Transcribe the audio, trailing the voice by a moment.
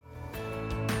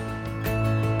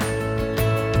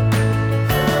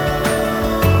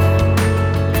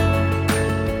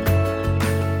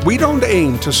don't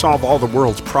aim to solve all the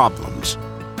world's problems,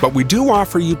 but we do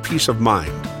offer you peace of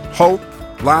mind, hope,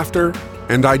 laughter,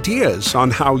 and ideas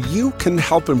on how you can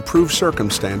help improve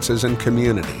circumstances and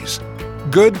communities.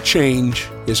 Good change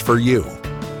is for you.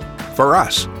 For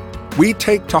us, we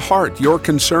take to heart your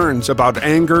concerns about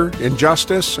anger,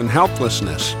 injustice, and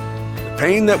helplessness, the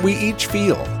pain that we each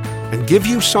feel, and give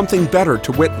you something better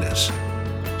to witness,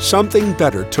 something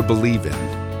better to believe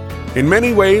in. In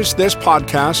many ways, this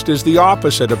podcast is the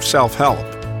opposite of self-help.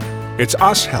 It's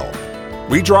us help.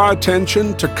 We draw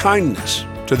attention to kindness,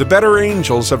 to the better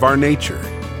angels of our nature.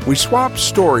 We swap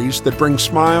stories that bring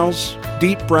smiles,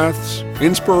 deep breaths,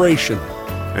 inspiration,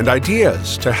 and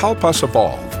ideas to help us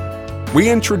evolve. We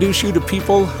introduce you to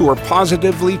people who are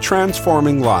positively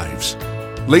transforming lives,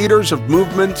 leaders of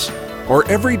movements, or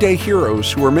everyday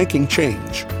heroes who are making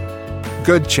change.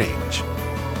 Good change.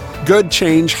 Good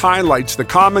change highlights the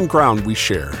common ground we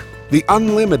share, the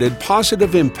unlimited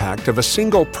positive impact of a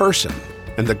single person,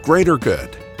 and the greater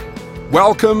good.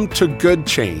 Welcome to Good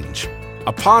Change,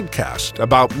 a podcast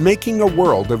about making a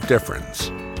world of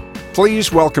difference.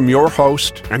 Please welcome your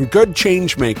host and good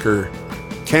change maker,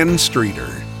 Ken Streeter.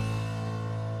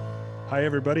 Hi,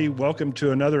 everybody. Welcome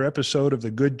to another episode of the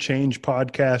Good Change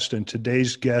podcast. And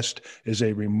today's guest is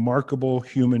a remarkable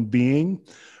human being.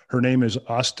 Her name is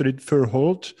Astrid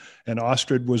Furholt, and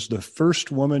Astrid was the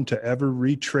first woman to ever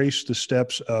retrace the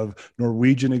steps of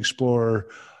Norwegian explorer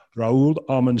Roald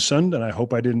Amundsen, and I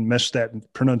hope I didn't mess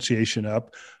that pronunciation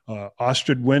up.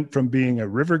 Astrid went from being a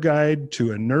river guide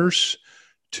to a nurse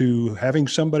to having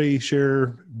somebody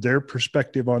share their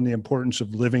perspective on the importance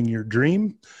of living your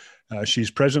dream.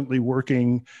 She's presently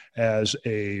working as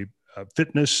a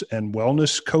fitness and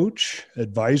wellness coach,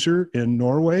 advisor in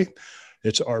Norway.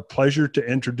 It's our pleasure to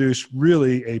introduce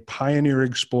really a pioneer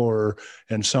explorer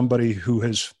and somebody who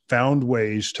has found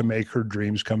ways to make her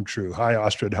dreams come true. Hi,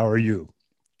 Astrid. How are you?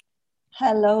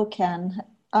 Hello, Ken.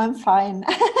 I'm fine.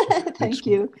 Thank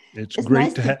you. It's great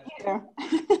nice to have you here.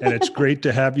 And it's great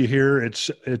to have you here.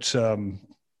 It's 10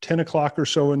 o'clock or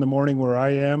so in the morning where I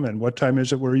am. And what time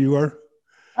is it where you are?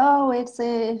 Oh, it's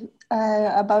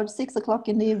about 6 o'clock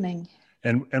in the evening.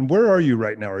 And where are you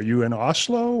right now? Are you in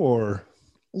Oslo or?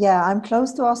 Yeah, I'm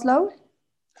close to Oslo.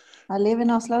 I live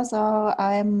in Oslo, so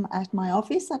I'm at my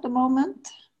office at the moment.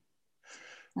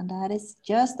 And that is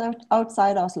just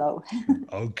outside Oslo.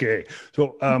 Okay.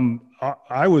 So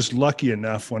I was lucky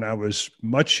enough when I was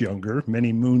much younger,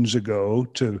 many moons ago,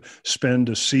 to spend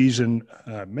a season,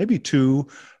 maybe two,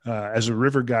 as a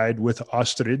river guide with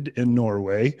Astrid in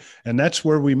Norway. And that's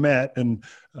where we met. And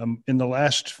in the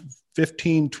last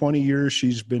 15, 20 years,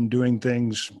 she's been doing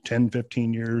things, 10,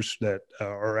 15 years, that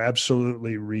are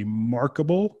absolutely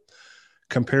remarkable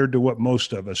compared to what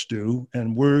most of us do.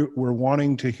 And we're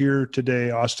wanting to hear today,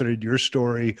 Astrid, your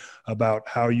story about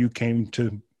how you came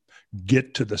to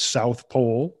get to the South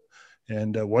Pole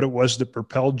and what it was that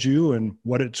propelled you and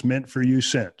what it's meant for you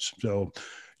since. So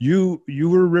you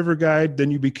were a river guide, then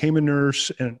you became a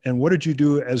nurse. And what did you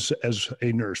do as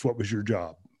a nurse? What was your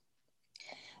job?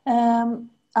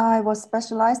 I was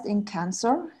specialized in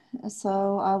cancer.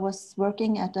 So I was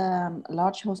working at a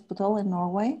large hospital in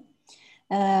Norway.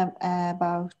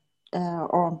 Or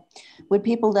with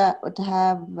people that would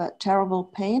have terrible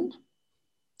pain,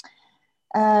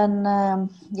 and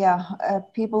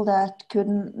people that could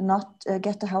not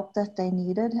get the help that they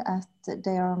needed at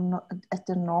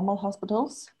the normal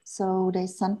hospitals. So they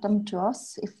sent them to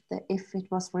us if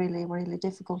it was really, really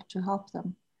difficult to help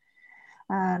them.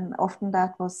 And often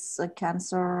that was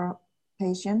cancer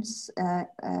patients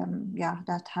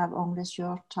that have only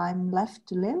short time left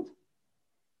to live.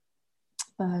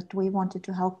 But we wanted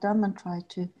to help them and try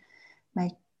to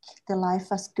make the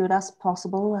life as good as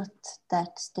possible at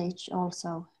that stage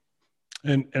also.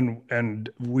 And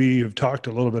we have talked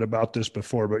a little bit about this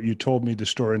before, but you told me the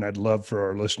story, and I'd love for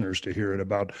our listeners to hear it,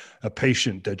 about a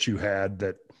patient that you had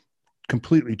that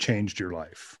completely changed your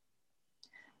life.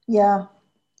 Yeah,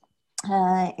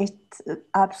 it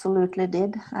absolutely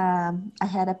did. I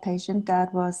had a patient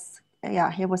that was,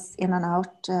 he was in and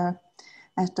out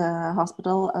at the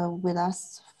hospital with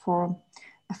us for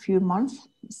a few months.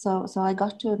 So I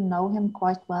got to know him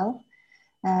quite well.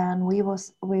 And we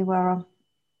were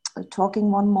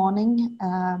talking one morning.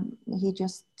 He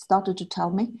just started to tell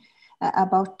me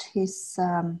about his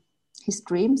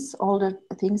dreams, all the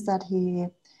things that he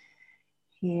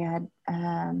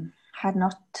had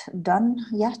not done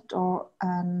yet,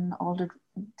 and all the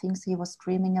things he was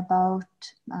dreaming about.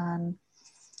 And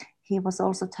he was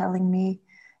also telling me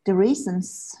the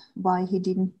reasons why he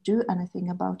didn't do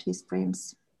anything about his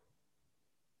dreams.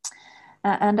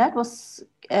 And that was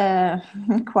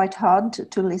quite hard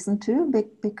to listen to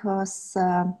because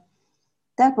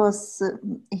that was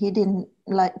he didn't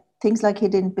like things like he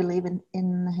didn't believe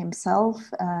in himself,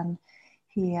 and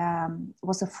he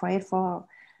was afraid for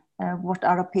what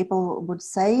other people would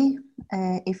say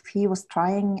if he was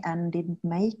trying and didn't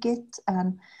make it,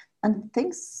 and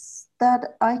things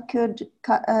that I could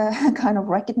kind of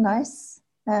recognize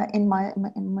in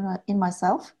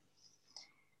myself.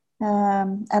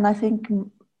 And I think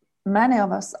many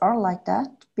of us are like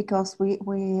that because we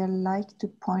like to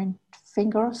point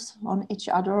fingers on each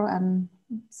other and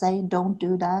say, don't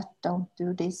do that, don't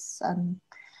do this, and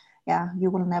yeah, you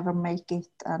will never make it,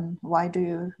 and why do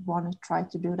you want to try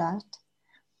to do that?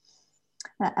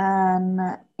 And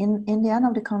in the end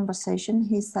of the conversation,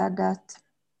 he said that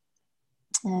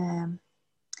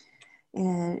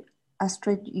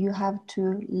Astrid, you have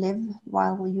to live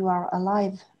while you are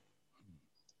alive.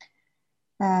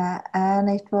 And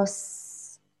it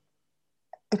was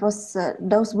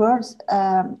those words,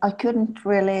 I couldn't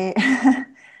really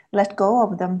let go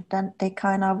of them. Then they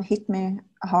kind of hit me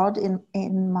hard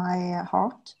in my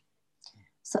heart.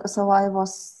 So I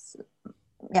was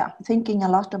thinking a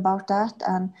lot about that,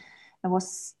 and I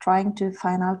was trying to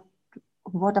find out,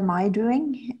 what am I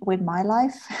doing with my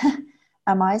life?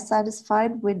 Am I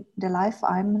satisfied with the life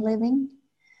I'm living?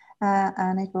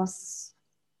 And it was,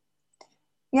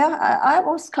 I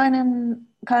was kind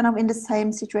of in the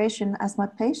same situation as my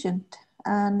patient,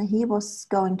 and he was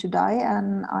going to die,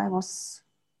 and I was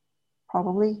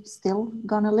probably still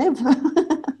gonna live.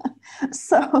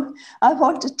 So I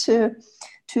wanted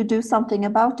to do something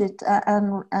about it,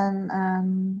 and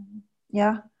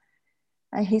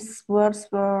his words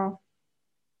were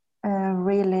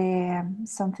really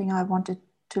something I wanted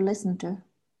to listen to.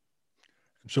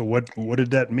 So what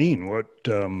did that mean? What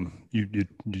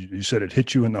you said it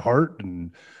hit you in the heart,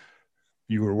 and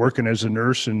you were working as a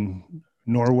nurse in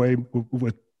Norway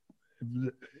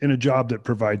in a job that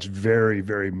provides very,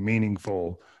 very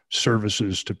meaningful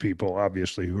services to people,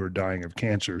 obviously, who are dying of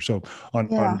cancer. So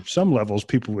on some levels,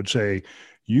 people would say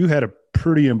you had a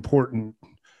pretty important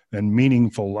and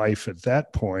meaningful life at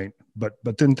that point,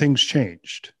 but then things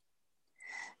changed.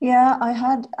 Yeah, I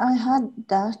had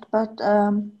that, but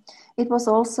it was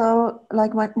also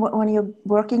like when you're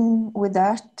working with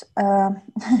that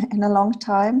in a long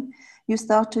time, you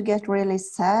start to get really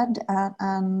sad,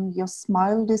 and your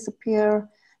smile disappear,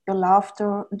 your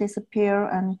laughter disappear,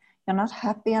 and you're not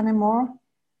happy anymore.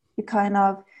 You kind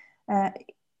of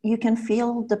you can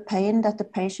feel the pain that the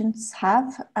patients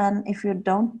have, and if you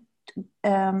don't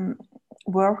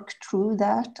work through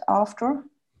that after,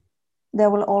 there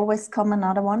will always come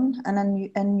another one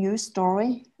and a new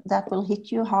story that will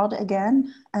hit you hard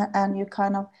again, and you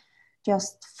kind of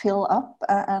just fill up,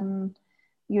 and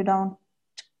you don't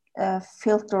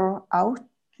filter out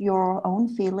your own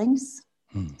feelings.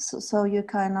 So you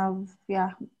kind of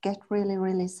get really,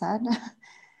 really sad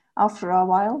after a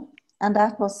while, and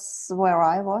that was where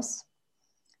I was.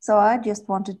 So I just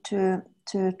wanted to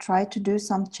try to do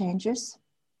some changes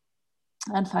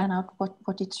and find out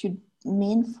what it should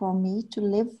mean for me to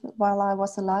live while I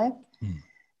was alive.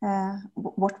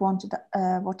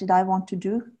 What did I want to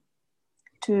do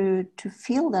to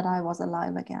feel that I was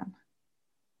alive again?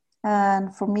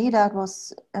 And for me, that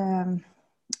was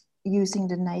using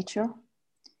the nature.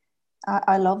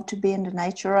 I love to be in the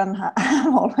nature, and I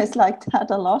always liked that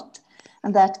a lot,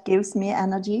 and that gives me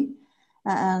energy.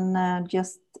 And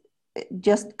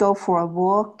just go for a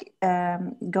walk,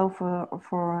 go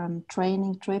for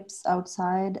training trips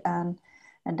outside, and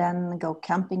then go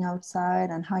camping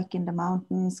outside and hike in the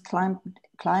mountains, climb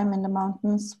in the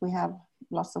mountains. We have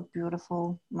lots of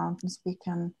beautiful mountains we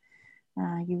can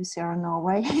use here in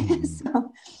Norway.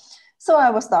 So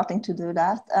I was starting to do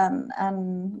that,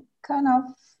 and kind of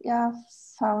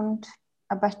found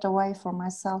a better way for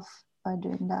myself by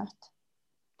doing that.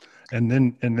 And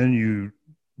then you,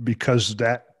 because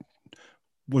that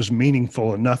was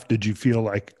meaningful enough, did you feel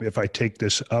like, if I take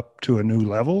this up to a new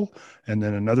level and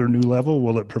then another new level,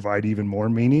 will it provide even more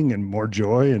meaning and more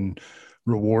joy and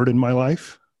reward in my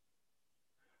life?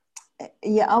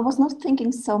 Yeah, I was not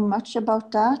thinking so much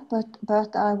about that,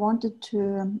 but I wanted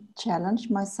to challenge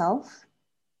myself,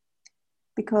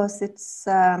 because it's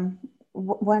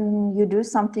when you do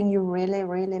something you really,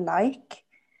 really like,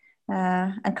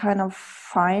 and kind of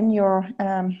find your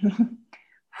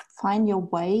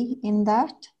way in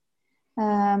that.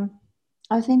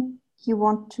 I think you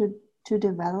want to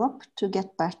develop, to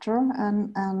get better,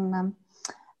 and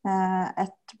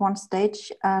at one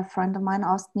stage, a friend of mine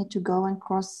asked me to go and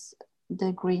cross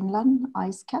the Greenland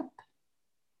ice cap.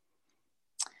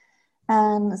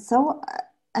 And so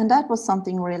and that was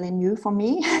something really new for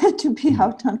me to be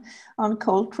out on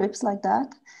cold trips like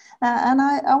that. And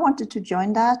I wanted to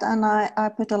join that, and I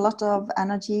put a lot of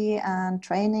energy and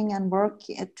training and work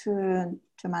to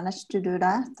manage to do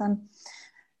that.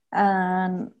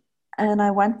 And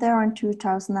I went there in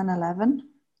 2011,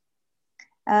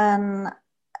 and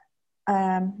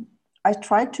I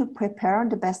tried to prepare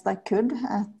the best I could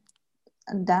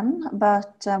then,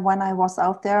 but when I was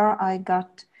out there, I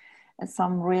got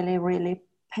some really, really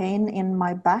pain in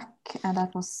my back, and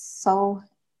that was so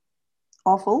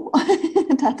awful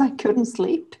that I couldn't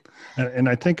sleep. And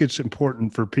I think it's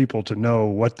important for people to know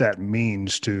what that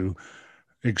means to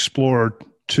explore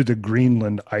to the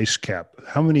Greenland ice cap.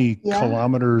 How many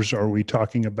kilometers are we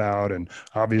talking about? And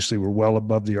obviously we're well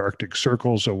above the Arctic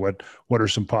Circle. So what are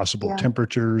some possible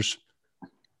temperatures?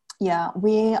 Yeah,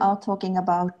 we are talking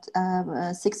about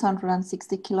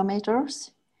 660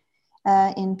 kilometers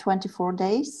in 24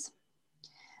 days.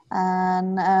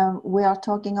 And we are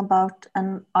talking about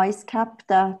an ice cap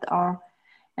that are,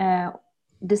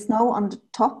 the snow on the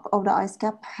top of the ice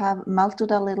cap have melted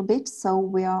a little bit. So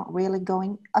we are really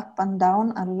going up and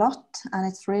down a lot. And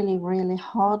it's really, really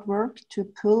hard work to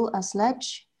pull a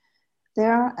sledge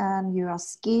there. And you are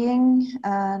skiing,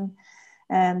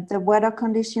 and the weather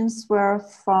conditions were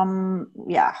from,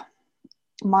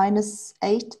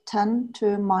 -8, 10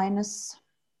 to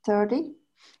 -30.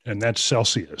 And that's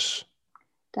Celsius.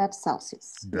 That's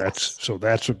Celsius. That's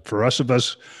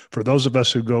for those of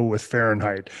us who go with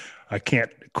Fahrenheit. I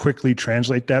can't quickly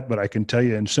translate that, but I can tell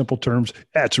you in simple terms,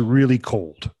 that's really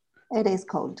cold. It is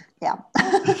cold, yeah.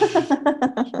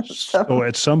 So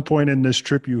at some point in this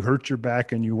trip, you hurt your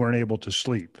back and you weren't able to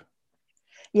sleep.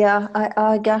 Yeah,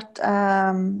 I got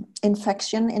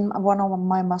infection in one of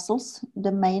my muscles,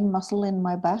 the main muscle in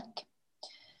my back.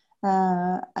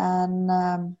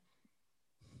 And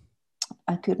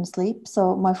I couldn't sleep.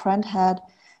 So my friend had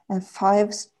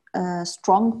 5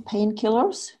 strong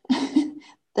painkillers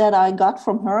that I got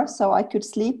from her, so I could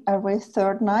sleep every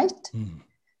third night.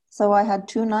 So I had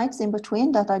 2 nights in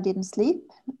between that I didn't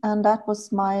sleep, and that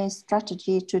was my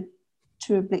strategy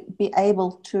to be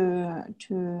able to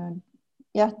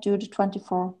do the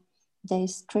 24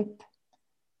 days trip,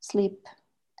 sleep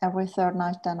every third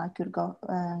night, then I could go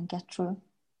get through.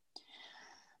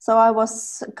 So I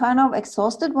was kind of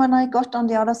exhausted when I got on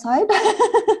the other side.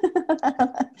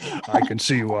 I can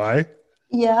see why.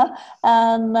 Yeah,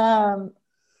 and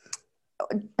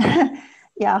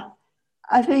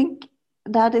I think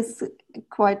that is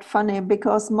quite funny,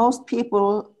 because most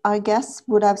people, I guess,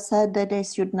 would have said that they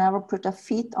should never put a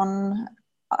feet on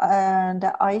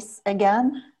the ice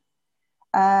again.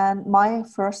 And my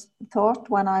first thought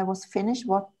when I was finished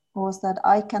was that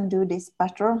I can do this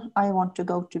better. I want to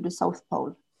go to the South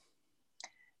Pole.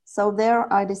 So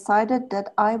there I decided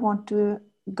that I want to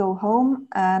go home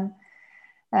and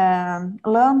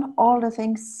learn all the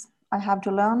things I have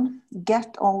to learn,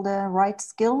 get all the right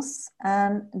skills,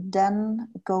 and then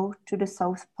go to the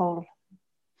South Pole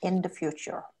in the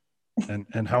future.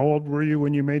 And how old were you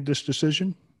when you made this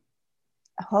decision?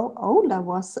 How old I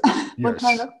was? Yes. What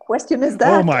kind of question is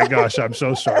that? Oh my gosh, I'm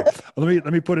so sorry.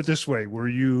 Let me put it this way. Were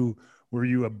you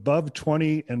above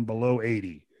 20 and below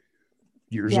 80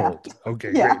 years old?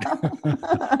 Okay, yeah. Great.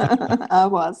 I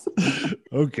was.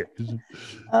 Okay.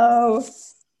 Oh.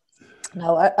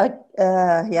 No,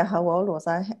 how old was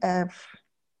I?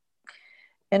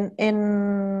 Could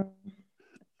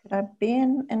I be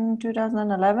in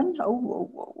 2011?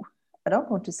 Oh, I don't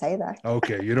want to say that.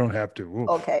 Okay, you don't have to.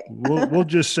 Okay. We'll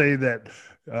just say that.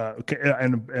 Okay,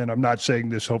 and I'm not saying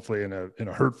this hopefully in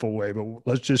a hurtful way, but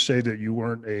let's just say that you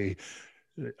weren't a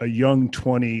young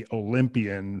 20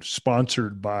 Olympian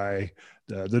sponsored by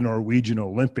the Norwegian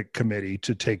Olympic Committee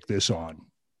to take this on.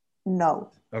 No.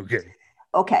 Okay.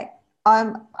 Okay.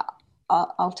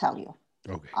 I'll tell you.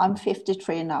 Okay. I'm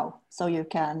 53 now, so you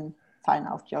can find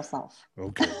out yourself.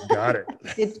 Okay, got it.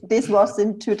 This was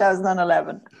in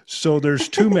 2011. So there's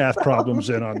 2 math problems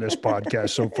in on this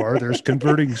podcast so far. There's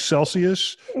converting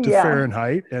Celsius to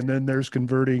Fahrenheit, and then there's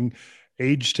converting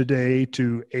age today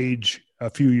to age a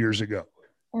few years ago.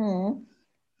 Mm.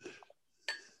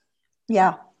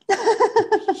 Yeah.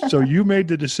 So you made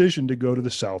the decision to go to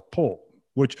the South Pole,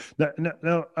 which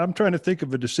now I'm trying to think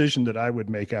of a decision that I would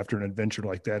make after an adventure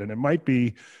like that. And it might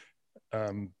be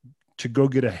to go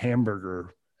get a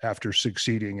hamburger after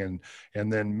succeeding and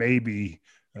then maybe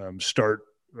start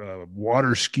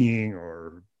water skiing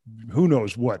or who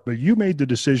knows what. But you made the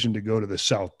decision to go to the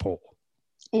South Pole.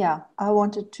 Yeah, I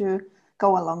wanted to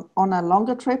go along on a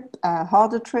longer trip, a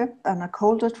harder trip, and a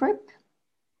colder trip.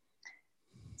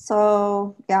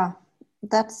 So yeah,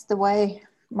 that's the way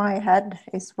my head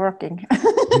is working.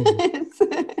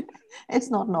 It's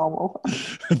not normal.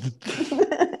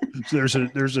 There's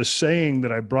a saying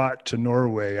that I brought to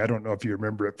Norway. I don't know if you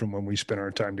remember it from when we spent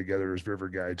our time together as river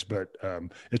guides, but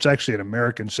it's actually an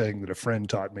American saying that a friend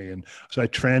taught me. And so I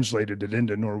translated it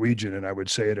into Norwegian, and I would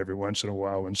say it every once in a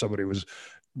while when somebody was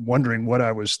wondering what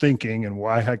I was thinking and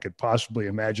why I could possibly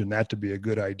imagine that to be a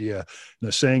good idea. And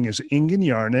the saying is "ingen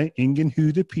hjerne, ingen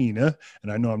hodepine," and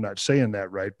I know I'm not saying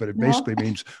that right, but it basically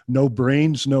means no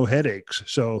brains, no headaches.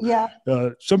 So Yeah.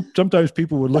 Sometimes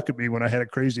people would look at me when I had a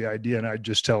crazy idea, and I'd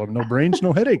just tell them, "No brains,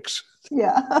 no headaches."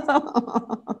 Yeah.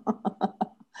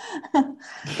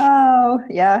 Oh,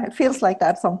 yeah. It feels like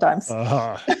that sometimes.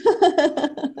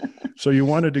 So you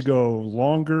wanted to go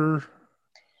longer,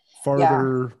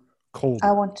 farther, colder.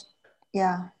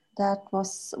 That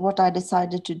was what I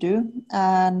decided to do.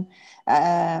 And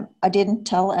I didn't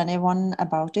tell anyone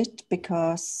about it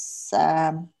because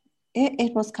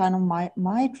it was kind of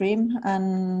my dream,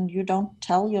 and you don't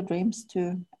tell your dreams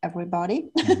to everybody.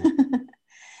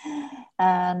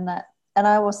 And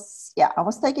I was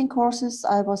taking courses.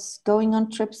 I was going on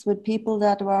trips with people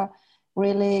that were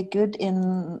really good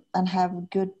in and have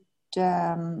good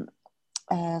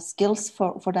skills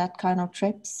for that kind of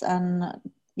trips, and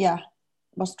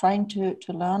was trying to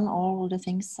learn all the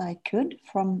things I could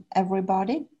from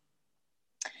everybody.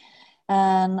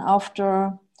 And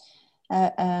after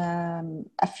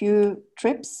a few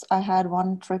trips, I had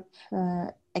one trip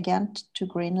again to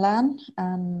Greenland,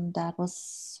 and that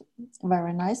was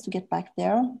very nice to get back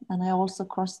there. And I also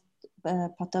crossed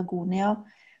Patagonia,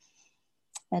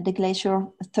 the glacier,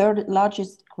 third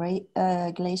largest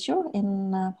glacier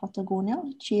in Patagonia,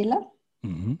 Chile.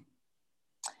 Mm-hmm.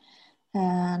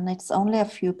 And it's only a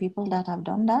few people that have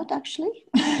done that, actually.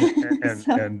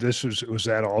 And this was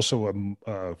that also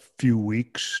a few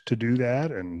weeks to do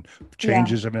that, and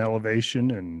changes of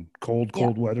elevation and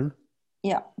cold weather.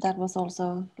 Yeah, that was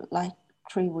also like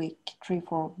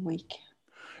 3-4 week.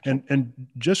 And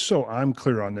just so I'm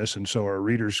clear on this, and so our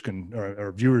readers can,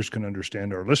 our viewers can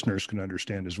understand, our listeners can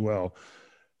understand as well,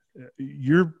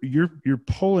 you're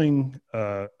pulling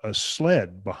a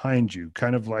sled behind you,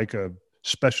 kind of like a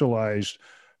specialized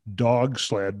dog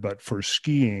sled, but for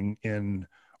skiing in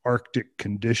Arctic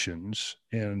conditions.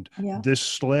 And this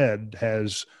sled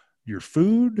has your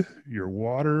food, your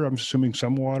water, I'm assuming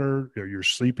some water, your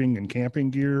sleeping and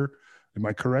camping gear. Am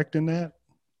I correct in that?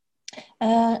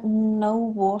 No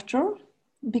water,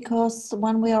 because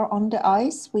when we are on the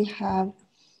ice, we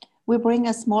bring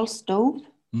a small stove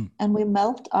and we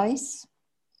melt ice.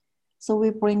 So we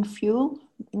bring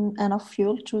enough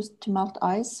fuel to melt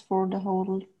ice for the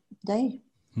whole day.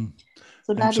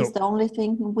 So that is the only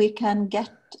thing we can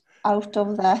get out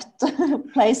of that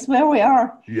place where we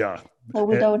are. Yeah. So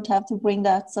we don't have to bring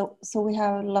that. So we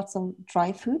have lots of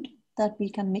dry food that we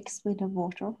can mix with the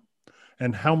water.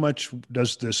 And how much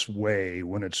does this weigh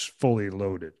when it's fully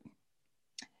loaded?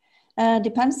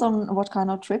 Depends on what kind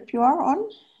of trip you are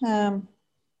on.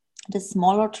 The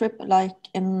smaller trip, like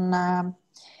in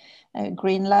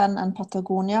Greenland and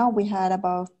Patagonia, we had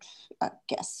about, I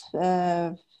guess,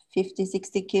 50,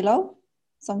 60 kilo,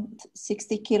 some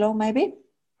 60 kilo maybe.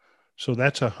 So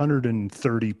that's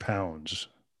 130 pounds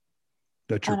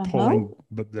that you're pulling.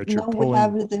 But that you're pulling. We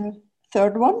have the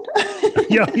third one.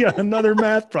 yeah, another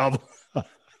math problem.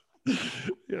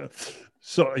 Yeah.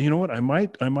 So you know what? I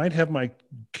might have my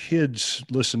kids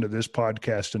listen to this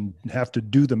podcast and have to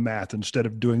do the math instead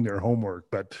of doing their homework.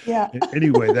 But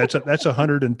anyway, that's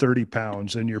 130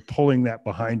 pounds, and you're pulling that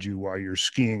behind you while you're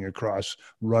skiing across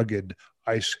rugged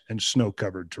ice and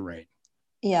snow-covered terrain.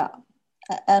 Yeah.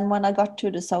 And when I got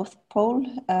to the South Pole,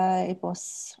 it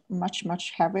was much,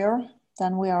 much heavier.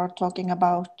 Then we are talking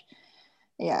about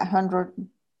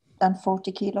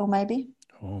 140 kilo maybe.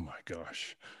 Oh my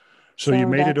gosh. So you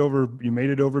made it over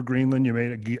Greenland, you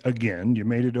made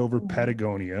it over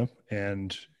Patagonia,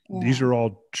 and these are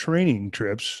all training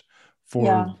trips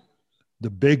for the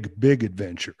big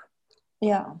adventure.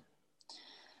 Yeah.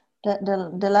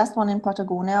 The last one in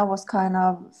Patagonia was kind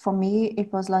of, for me,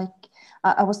 it was like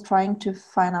I was trying to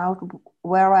find out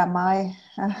where am I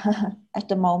at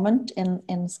the moment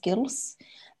in skills.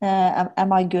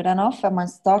 Am I good enough? Am I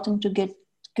starting to get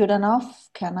good enough?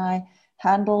 Can I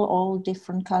handle all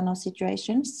different kind of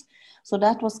situations? So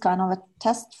that was kind of a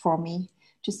test for me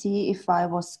to see if I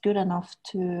was good enough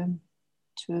to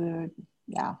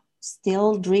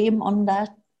still dream on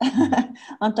that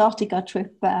Antarctica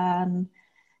trip and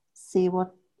see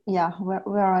where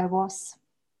I was,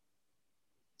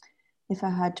 if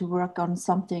I had to work on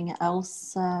something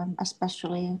else,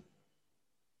 especially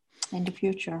in the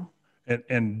future.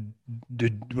 And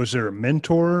was there a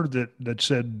mentor that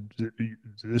said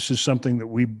this is something that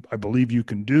I believe you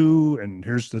can do, and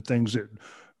here's the things that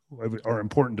are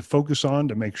important to focus on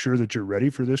to make sure that you're ready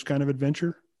for this kind of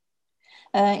adventure?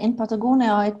 In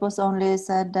Patagonia, it was only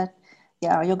said that,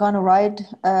 yeah, you're going to ride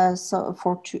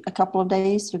for a couple of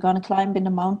days. You're going to climb in the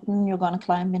mountain. You're going to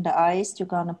climb in the ice. You're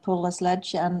going to pull a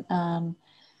sledge and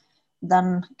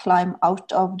then climb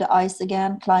out of the ice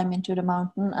again, climb into the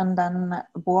mountain, and then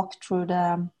walk through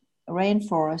the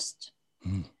rainforest.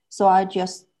 So I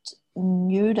just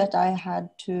knew that I had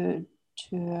to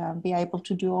be able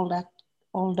to do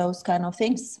all those kind of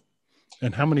things.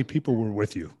 And how many people were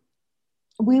with you?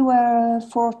 We were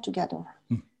 4 together.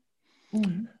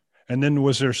 And then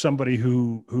was there somebody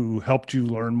who helped you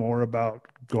learn more about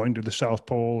going to the South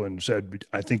Pole and said,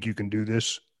 I think you can do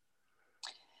this?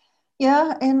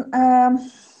 Yeah,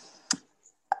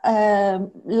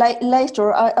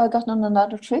 later I got on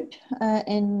another trip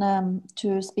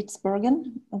to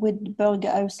Spitsbergen with Børge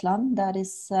Ausland. That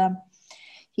is,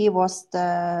 he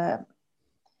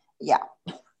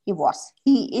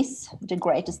is the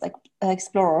greatest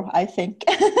explorer, I think.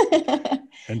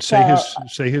 And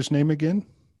say his name again.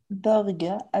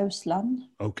 Børge Ausland.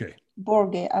 Okay.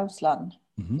 Børge Ausland.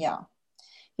 Mm-hmm. Yeah,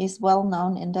 he's well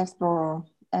known in the explorer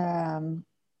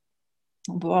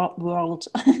world.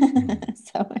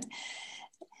 So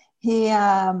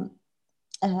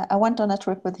I went on a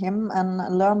trip with him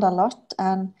and learned a lot.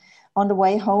 And on the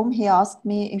way home, he asked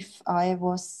me if I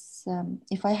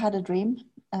had a dream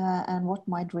and what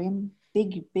my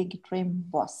big dream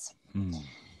was.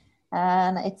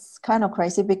 And it's kind of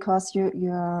crazy because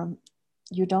you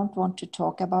don't want to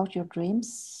talk about your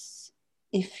dreams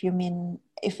if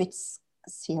it's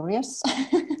serious.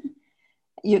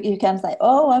 You can say,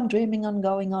 oh, I'm dreaming on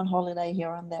going on holiday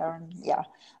here and there, and yeah.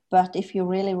 But if you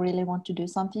really, really want to do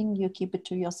something, you keep it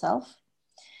to yourself.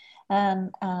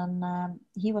 And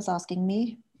he was asking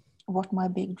me what my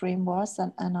big dream was,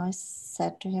 and I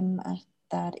said to him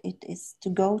that it is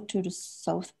to go to the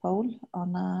South Pole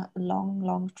on a long,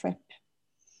 long trip.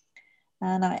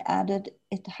 And I added,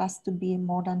 it has to be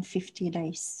more than 50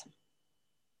 days.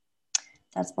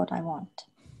 That's what I want.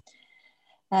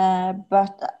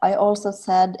 But I also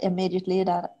said immediately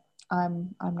that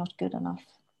I'm not good enough.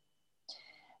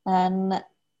 And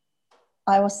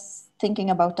I was thinking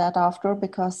about that after,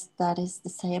 because that is the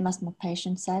same as my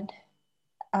patient said.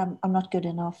 I'm not good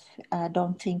enough. I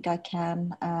don't think I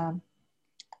can. I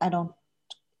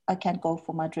can't go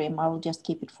for my dream. I will just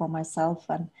keep it for myself,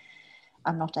 and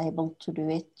I'm not able to do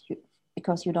it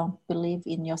because you don't believe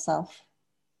in yourself.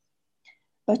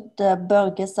 But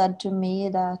Børge said to me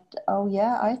that, oh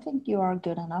yeah, I think you are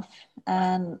good enough.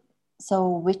 And so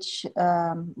which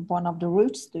one of the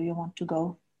routes do you want to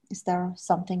go? Is there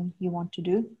something you want to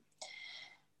do?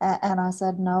 And I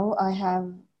said, no, I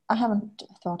haven't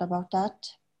thought about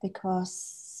that,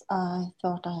 because I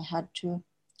thought I had to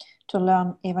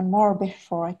learn even more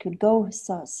before I could go.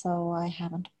 So I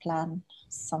haven't planned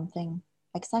something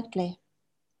exactly.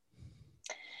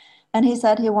 And he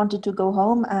said he wanted to go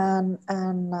home and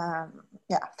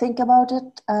think about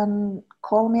it and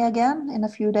call me again in a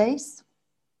few days.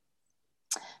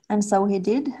 And so he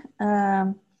did.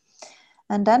 And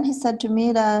then he said to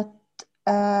me that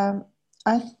I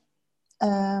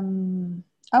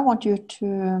want you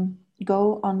to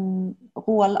go on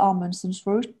Roald Amundsen's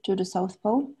route to the South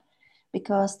Pole,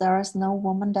 because there is no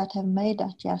woman that have made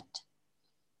that yet.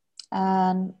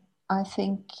 And I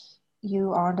think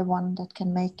you are the one that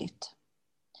can make it.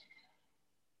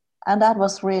 And that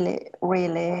was really,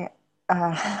 really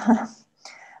how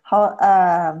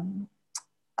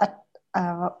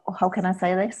can I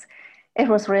say this? It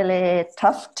was really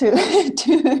tough to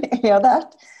hear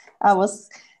that. I was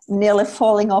nearly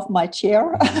falling off my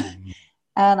chair.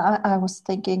 And I was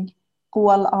thinking,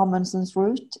 Roald Amundsen's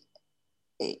route,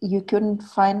 you couldn't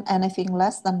find anything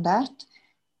less than that.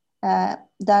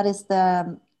 That is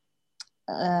the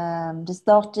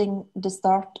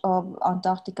start of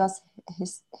Antarctica's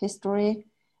history.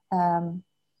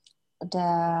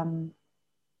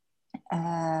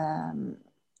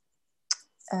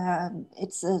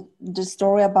 It's the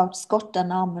story about Scott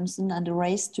and Amundsen and the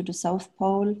race to the South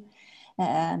Pole.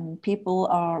 And people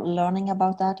are learning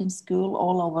about that in school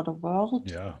all over the world.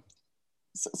 Yeah.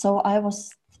 So I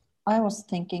was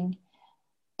thinking,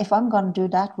 if I'm going to do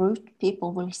that route,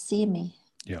 people will see me.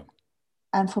 Yeah.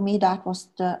 And for me, that was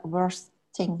the worst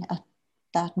thing at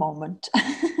that moment,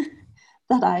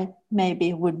 that I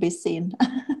maybe would be seen.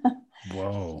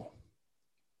 Whoa.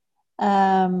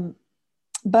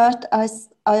 But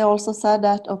I also said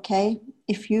that, okay,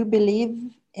 if you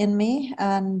believe in me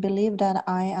and believe that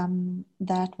I am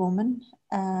that woman,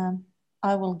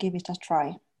 I will give it a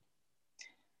try.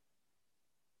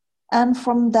 And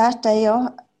from that day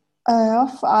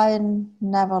off, I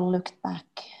never looked back.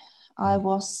 I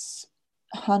was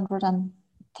 110%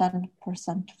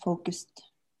 focused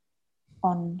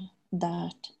on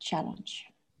that challenge.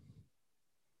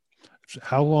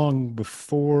 How long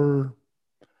before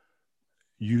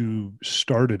you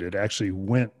started it, actually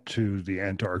went to the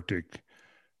Antarctic,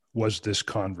 was this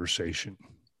conversation?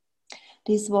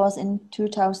 This was in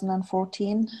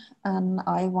 2014, and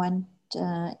I went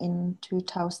in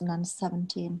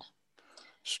 2017.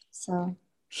 So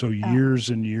years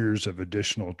and years of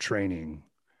additional training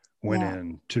went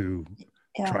into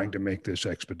trying to make this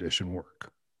expedition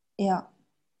work. Yeah.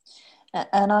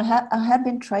 And I had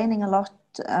been training a lot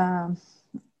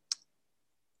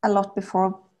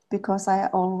before, because I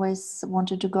always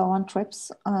wanted to go on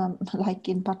trips, like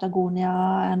in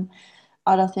Patagonia and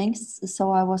other things.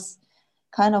 So I was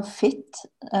kind of fit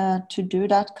to do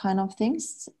that kind of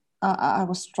things. I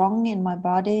was strong in my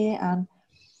body, and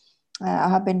I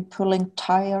have been pulling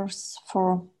tires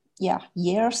for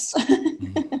years.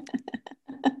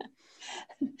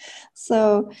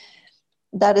 So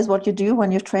that is what you do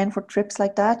when you train for trips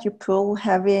like that. You pull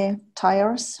heavy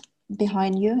tires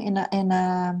behind you in a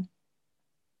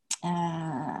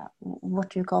what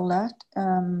do you call that?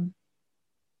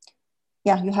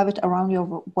 You have it around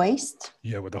your waist.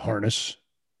 Yeah, with a harness.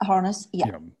 A harness,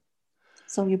 yeah.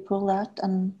 So you pull that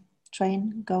and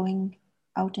train going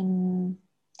out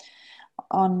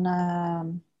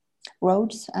on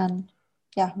roads and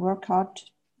work hard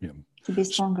to be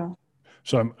stronger.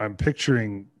 So I'm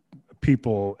picturing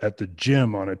people at the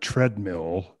gym on a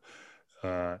treadmill,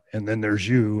 and then there's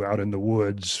you out in the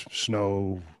woods,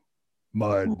 snow,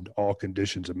 mud, all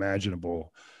conditions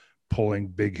imaginable, pulling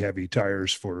big heavy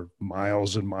tires for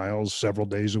miles and miles, several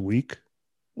days a week.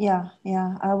 Yeah.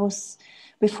 I was,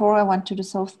 before I went to the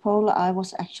South Pole, I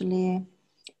was actually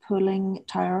pulling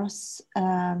tires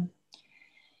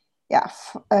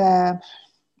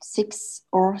 6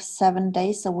 or 7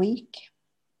 days a week,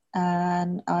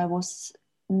 and I was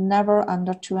never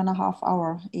under 2.5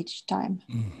 hours each time.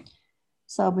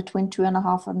 So between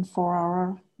 2.5 and 4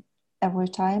 hours every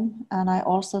time. And I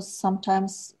also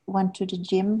sometimes went to the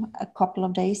gym a couple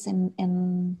of days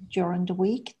in during the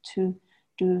week to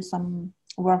do some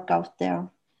workout there.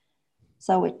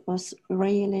 So it was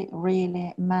really,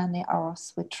 really many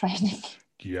hours with training.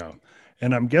 Yeah.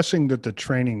 And I'm guessing that the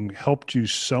training helped you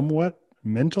somewhat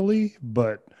mentally,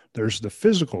 but there's the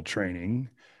physical training,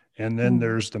 and then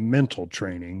there's the mental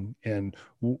training. And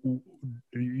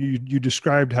you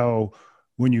described how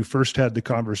when you first had the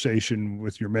conversation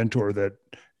with your mentor that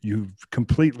you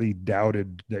completely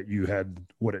doubted that you had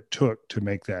what it took to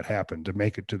make that happen, to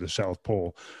make it to the South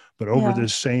Pole. But over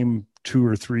this same 2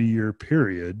 or 3 year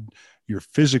period, you're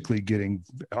physically getting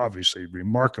obviously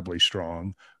remarkably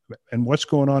strong. And what's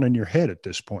going on in your head at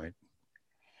this point?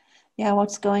 Yeah,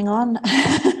 what's going on?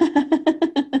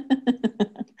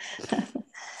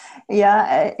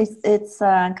 Yeah, it's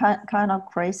kind of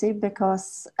crazy,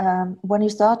 because when you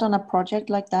start on a project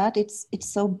like that, it's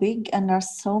so big, and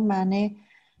there's so many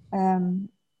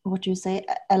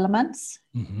elements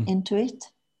into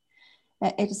it.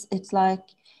 It's like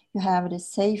you have the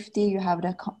safety, you have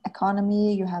the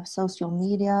economy, you have social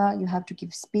media, you have to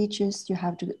give speeches, you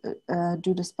have to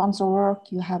do the sponsor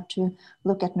work, you have to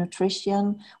look at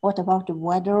nutrition. What about the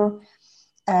weather?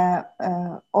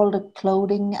 All the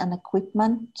clothing and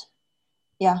equipment.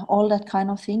 Yeah, all that kind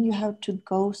of thing. You have to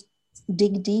go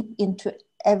dig deep into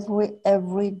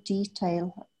every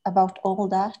detail about all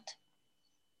that.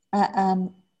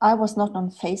 And I was not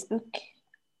on Facebook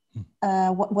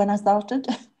when I started.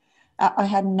 I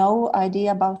had no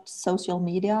idea about social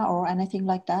media or anything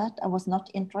like that. I was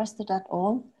not interested at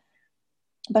all.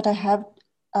 But I had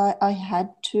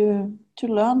to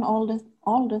learn all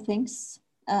the things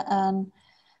and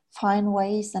find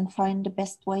ways and find the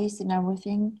best ways in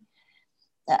everything.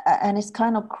 And it's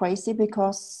kind of crazy,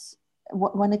 because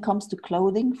when it comes to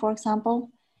clothing, for example,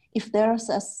 if there's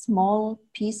a small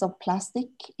piece of plastic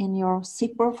in your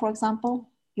zipper, for example,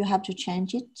 you have to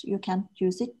change it. You can't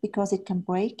use it because it can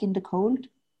break in the cold.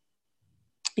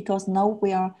 Because now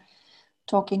we are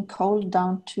talking cold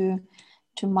down to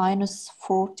minus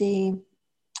 40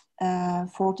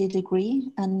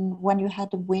 degree. And when you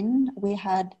had the wind, we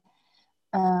had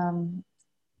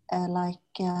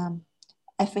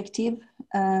effective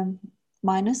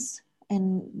minus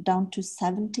and down to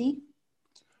 70.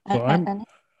 Well,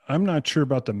 I'm not sure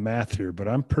about the math here, but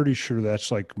I'm pretty sure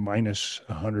that's like minus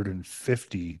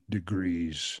 150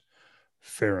 degrees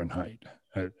Fahrenheit.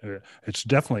 It's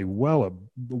definitely well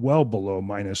below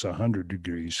minus 100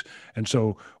 degrees. And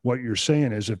so what you're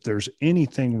saying is if there's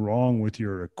anything wrong with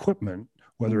your equipment,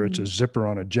 whether it's a zipper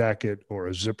on a jacket or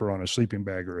a zipper on a sleeping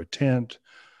bag or a tent,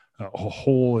 a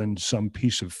hole in some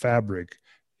piece of fabric,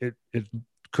 it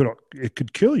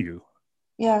could kill you.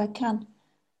 Yeah, it can.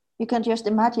 You can just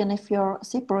imagine if your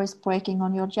zipper is breaking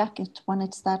on your jacket when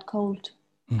it's that cold,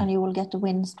 and you will get the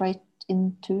wind straight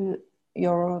into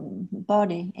your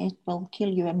body. It will kill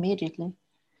you immediately.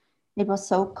 It was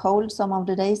so cold some of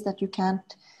the days that you can't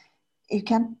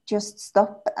just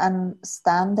stop and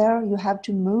stand there. You have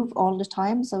to move all the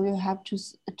time. So you have to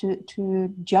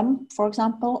jump, for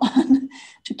example,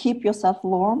 to keep yourself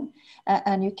warm.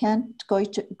 And you can't go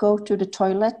to the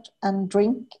toilet and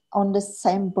drink on the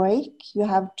same break. You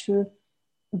have to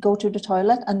go to the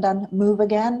toilet and then move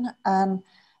again and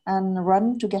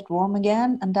run to get warm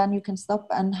again. And then you can stop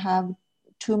and have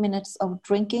 2 minutes of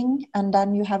drinking. And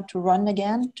then you have to run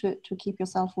again to keep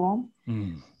yourself warm.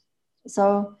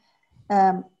 So,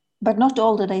 but not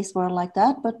all the days were like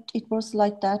that, but it was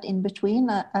like that in between.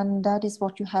 And that is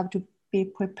what you have to be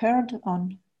prepared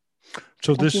on.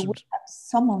 So that you would have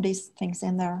some of these things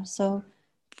in there. So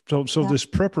this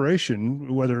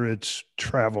preparation, whether it's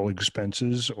travel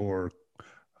expenses or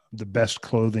the best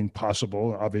clothing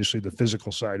possible, obviously the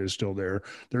physical side is still there.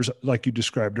 There's, like you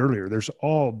described earlier, there's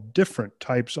all different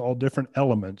types, all different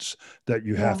elements that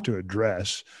you have to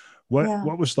address.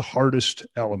 What was the hardest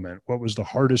element? What was the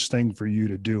hardest thing for you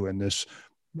to do in this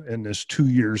 2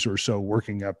 years or so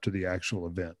working up to the actual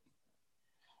event?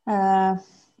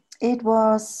 It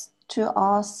was to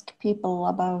ask people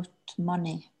about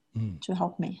money to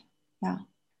help me. Yeah.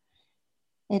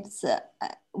 It's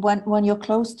when you're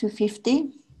close to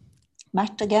 50,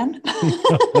 Matt again.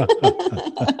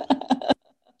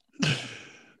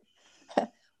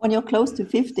 When you're close to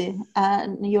 50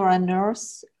 and you're a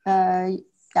nurse,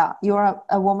 you're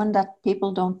a woman that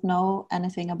people don't know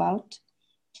anything about,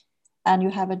 and you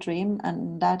have a dream,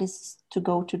 and that is to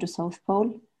go to the South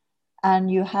Pole, and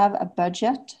you have a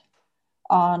budget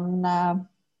on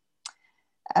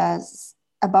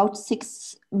about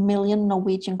 6 million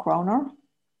Norwegian kroner.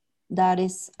 That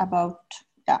is about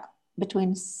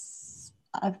between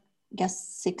I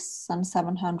guess $600,000 and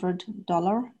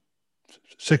 $700.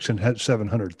 $600,000 and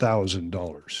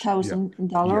 $700,000.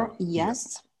 $1,000,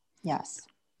 yes. Yes.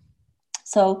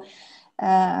 So,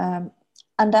 and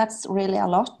that's really a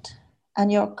lot.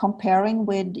 And you're comparing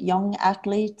with young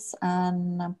athletes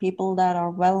and people that are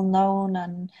well known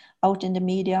and out in the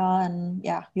media, and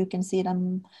you can see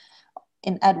them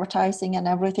in advertising and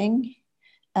everything.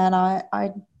 And I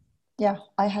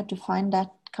had to find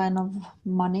that kind of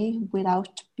money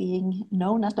without being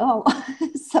known at all.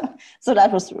 so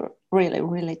that was really,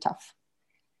 really tough.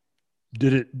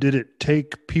 Did it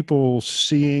take people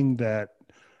seeing that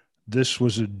this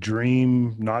was a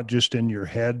dream, not just in your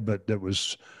head, but that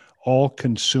was all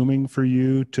consuming for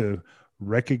you, to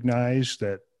recognize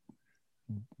that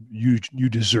you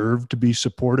deserve to be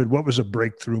supported? What was a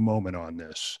breakthrough moment on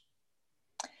this?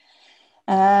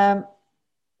 I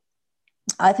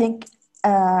think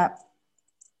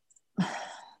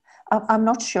I'm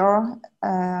not sure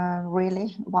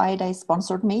really why they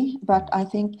sponsored me, but I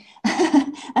think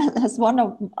as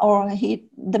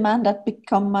the man that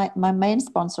became my main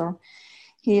sponsor,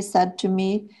 he said to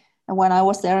me when I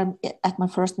was there at my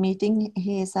first meeting,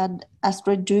 he said,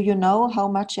 "Astrid, do you know how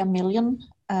much a million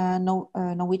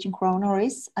Norwegian kroner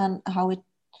is, and how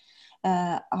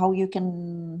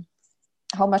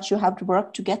much you have to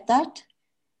work to get that?"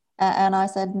 And I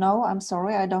said, "No, I'm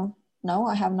sorry, I don't know.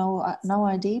 I have no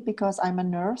idea, because I'm a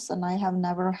nurse and I have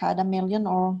never had a million,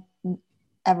 or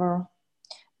ever.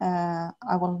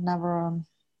 I will never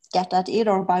get that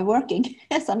either by working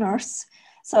as a nurse.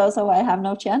 So I have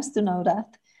no chance to know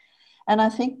that." And I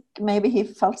think maybe he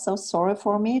felt so sorry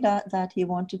for me that he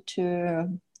wanted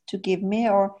to give me,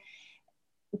 or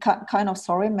kind of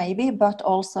sorry maybe, but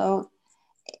also,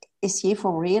 is he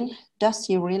for real? Does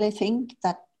he really think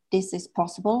that this is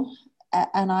possible?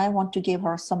 And I want to give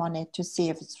her some money to see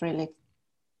if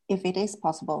it is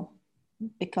possible,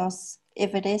 because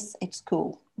if it is, it's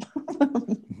cool.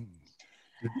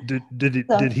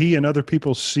 Did he and other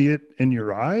people see it in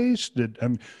your eyes?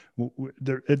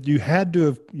 You had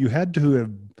to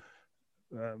have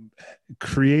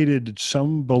created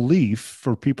some belief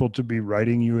for people to be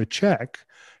writing you a check,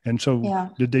 and so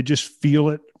did they just feel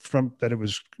it from that it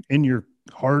was in your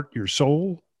heart, your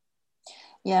soul?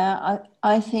 Yeah,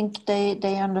 I think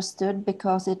they understood,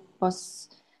 because it was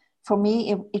for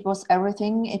me, it was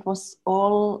everything. It was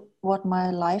all what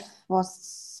my life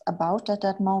was about at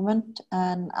that moment.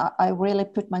 And I really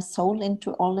put my soul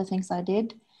into all the things I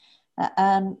did.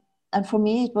 And for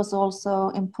me, it was also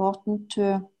important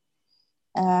to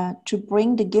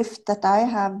bring the gift that I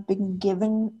have been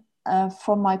given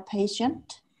for my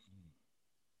patient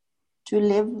to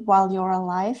live while you're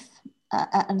alive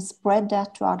and spread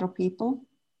that to other people.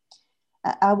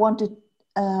 I wanted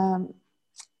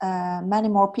many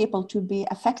more people to be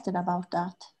affected about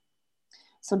that.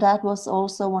 So that was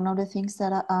also one of the things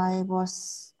that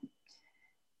was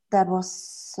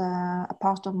a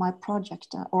part of my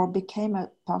project, or became a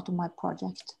part of my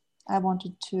project. I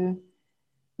wanted to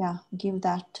give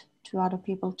that to other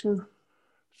people too.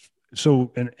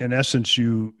 So in essence,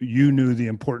 you knew the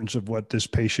importance of what this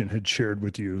patient had shared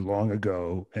with you long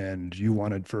ago, and you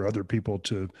wanted for other people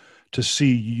to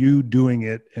see you doing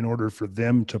it in order for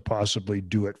them to possibly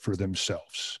do it for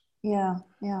themselves. Yeah.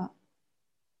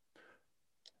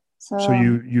 So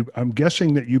I'm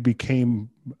guessing that you became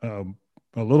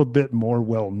a little bit more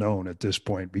well-known at this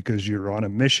point because you're on a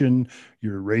mission,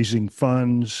 you're raising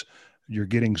funds, you're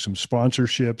getting some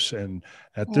sponsorships. And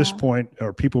at this point,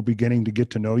 are people beginning to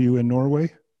get to know you in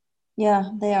Norway?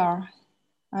 Yeah, they are.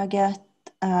 I get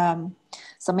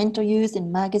some interviews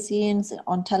in magazines,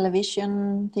 on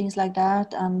television, things like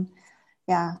that. And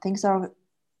yeah, things are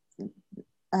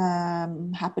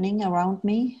happening around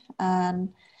me.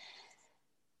 And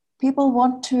people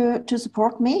want to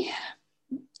support me.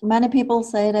 Many people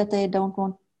say that they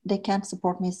can't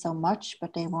support me so much,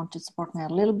 but they want to support me a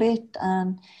little bit.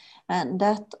 And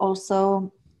that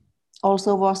also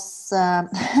was a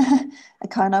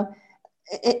kind of,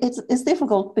 it's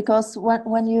difficult because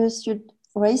when you should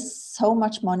raise so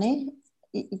much money,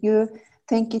 you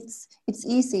think it's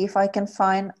easy if I can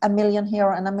find 1 million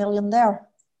here and 1 million there,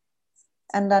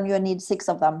 and then you need 6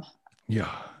 of them.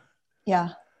 Yeah,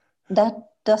 that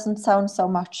doesn't sound so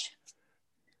much.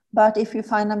 But if you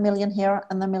find 1 million here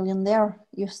and 1 million there,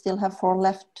 you still have 4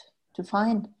 left to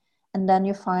find, and then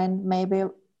you find maybe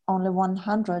only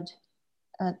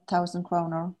 100,000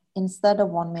 kroner instead of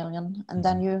 1 million, and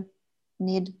then you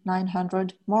need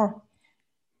 900 more.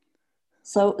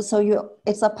 So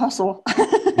it's a puzzle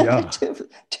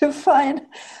to find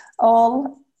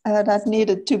all that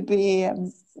needed to be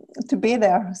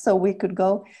there, so we could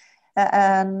go.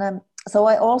 So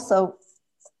I also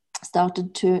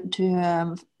started to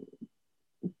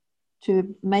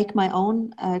make my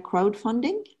own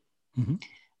crowdfunding. Mm-hmm.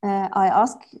 I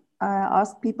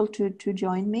asked people to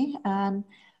join me, and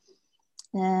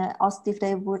asked if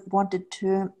they wanted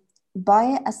to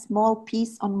buy a small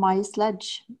piece on my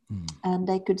sledge, and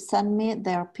they could send me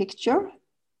their picture,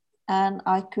 and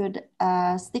I could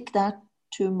stick that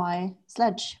to my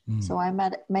sledge. So I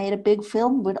made a big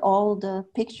film with all the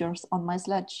pictures on my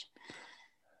sledge,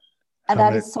 and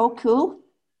that is so cool.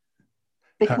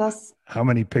 Because how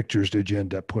many pictures did you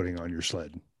end up putting on your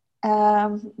sled?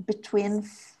 Between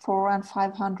 400 and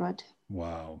 500.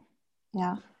 Wow.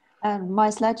 Yeah, and my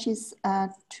sledge is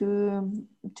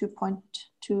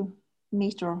 2.2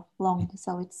 meter long,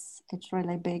 so it's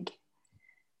really big.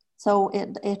 So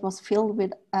it was filled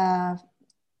with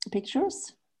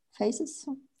pictures, faces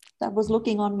that was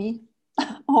looking on me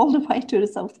all the way to the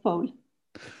South Pole.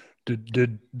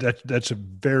 That's a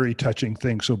very touching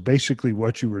thing. So basically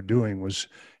what you were doing was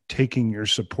taking your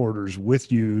supporters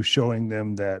with you, showing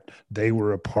them that they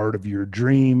were a part of your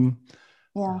dream.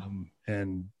 Yeah.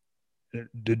 And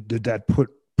did that put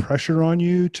pressure on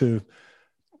you to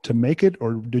make it,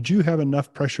 or did you have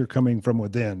enough pressure coming from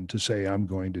within to say, I'm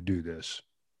going to do this?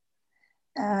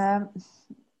 I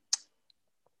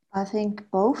think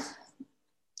both,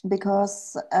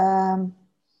 because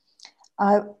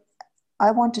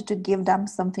I wanted to give them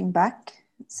something back.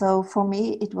 So for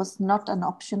me, it was not an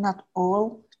option at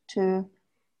all to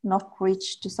not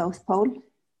reach the South Pole.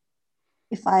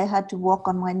 If I had to walk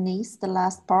on my knees the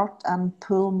last part and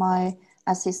pull my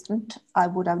assistant, I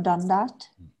would have done that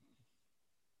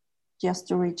just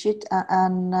to reach it.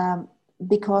 And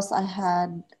because I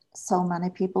had so many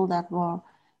people that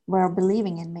were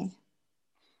believing in me.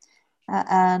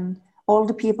 And all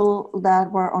the people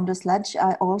that were on the sledge,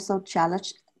 I also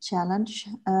challenge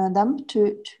them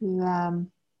to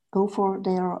go for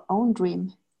their own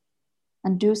dream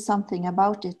and do something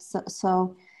about it.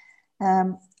 So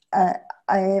I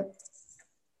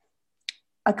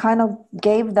kind of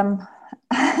gave them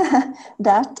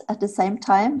that at the same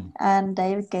time, and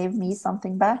they gave me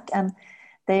something back, and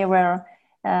they were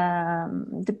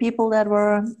the people that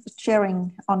were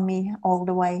cheering on me all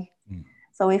the way.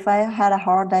 So if I had a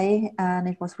hard day and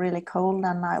it was really cold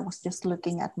and I was just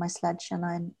looking at my sledge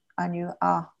and I knew,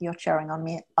 you're cheering on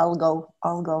me. I'll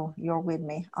go. You're with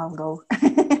me. I'll go.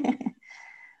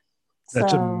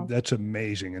 That's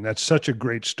amazing. And that's such a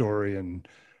great story. And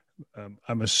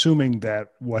I'm assuming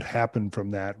that what happened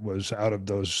from that was, out of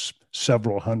those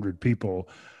several hundred people,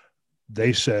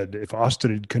 they said, if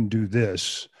Astrid can do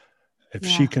this, if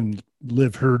she can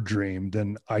live her dream,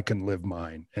 then I can live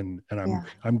mine. And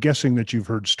I'm guessing that you've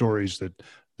heard stories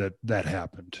that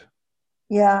happened.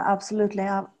 Yeah, absolutely.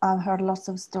 I've heard lots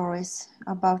of stories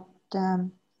about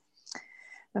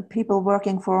people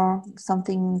working for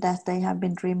something that they have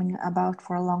been dreaming about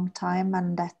for a long time,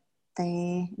 and that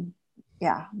they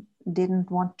didn't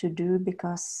want to do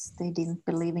because they didn't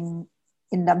believe in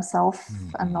themselves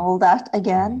and all that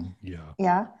again.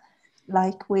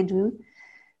 Like we do.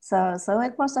 So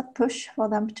it was a push for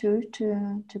them to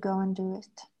go and do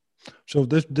it. So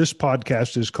this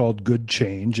podcast is called Good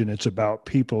Change, and it's about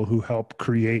people who help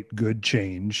create good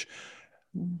change.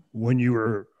 When you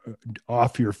were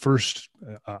off your first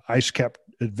ice cap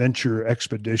adventure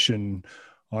expedition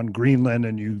on Greenland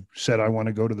and you said, I want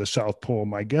to go to the South Pole,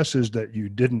 my guess is that you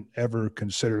didn't ever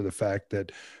consider the fact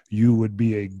that you would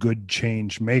be a good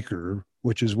change maker,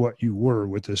 which is what you were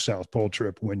with the South Pole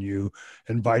trip, when you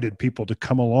invited people to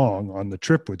come along on the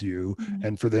trip with you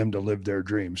and for them to live their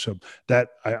dreams. So that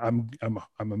I'm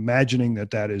imagining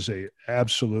that is a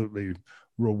absolutely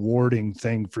rewarding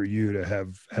thing for you to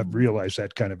have realized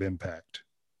that kind of impact.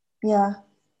 Yeah,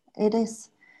 it is.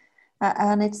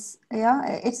 And it's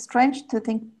strange to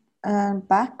think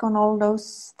back on all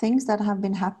those things that have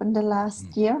been happened the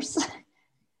last years.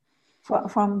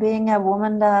 From being a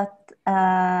woman that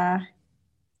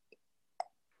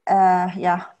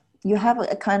you have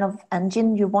a kind of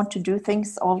engine, you want to do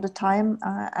things all the time,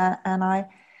 and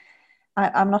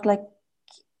I'm not like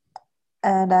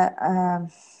that.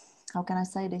 How can I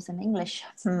say this in English?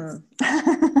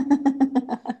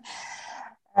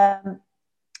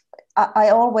 I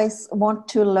always want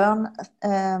to learn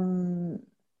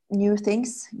new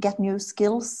things, get new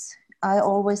skills. I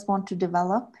always want to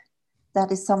develop.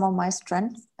 That is some of my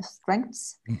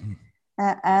strengths.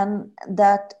 And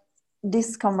that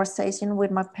this conversation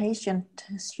with my patient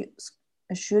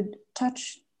should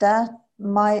touch that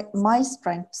my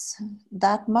strengths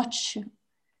that much.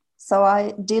 So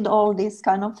I did all these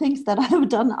kind of things that I have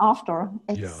done after.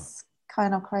 It's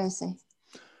kind of crazy.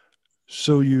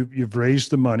 So you've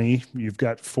raised the money. You've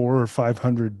got 400 or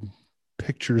 500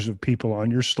 pictures of people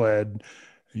on your sled.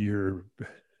 You're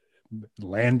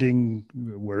landing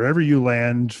wherever you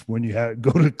land when you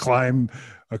go to climb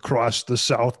across the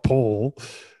South Pole.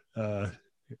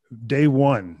 Day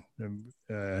one,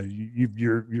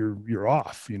 you're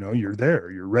off. You're there.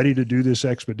 You're ready to do this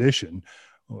expedition.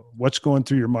 What's going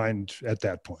through your mind at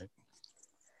that point?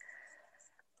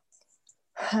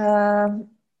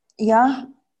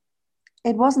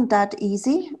 It wasn't that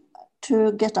easy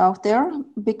to get out there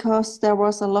because there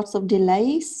was a lot of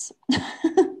delays.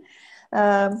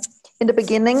 In the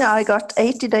beginning, I got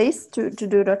 80 days to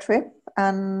do the trip,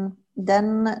 and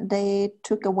then they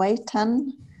took away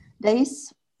 10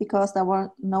 days because there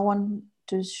were no one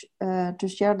to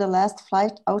share the last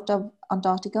flight out of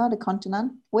Antarctica, the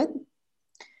continent, with.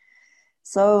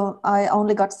 So I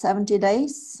only got 70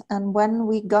 days, and when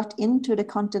we got into the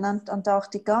continent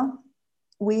Antarctica,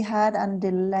 we had a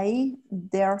delay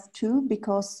there too,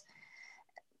 because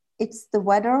it's the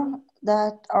weather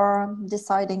that are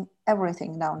deciding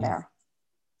everything down there.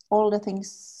 All the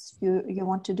things you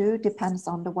want to do depends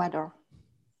on the weather.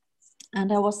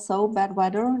 And there was so bad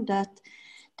weather that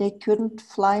they couldn't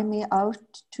fly me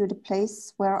out to the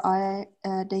place where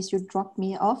they should drop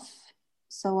me off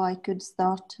so I could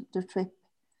start the trip.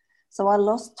 So I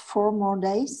lost 4 more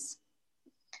days.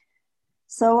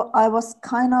 So I was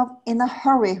kind of in a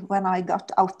hurry when I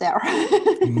got out there.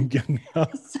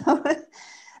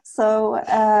 So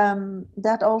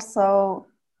that also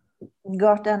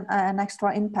got an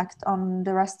extra impact on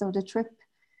the rest of the trip,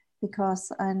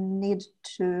 because I need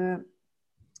to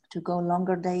go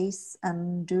longer days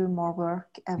and do more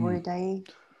work every day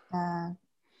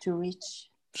to reach.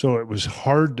 So it was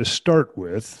hard to start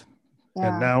with,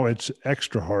 and now it's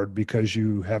extra hard because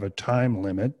you have a time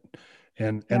limit.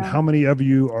 And how many of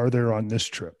you are there on this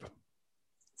trip?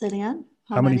 Say it again?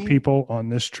 How many people on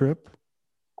this trip?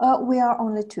 We are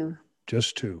only 2.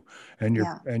 Just 2. And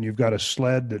you've got a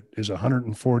sled that is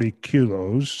 140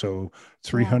 kilos, so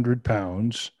 300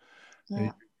 pounds.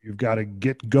 You've got to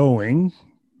get going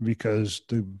because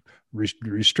the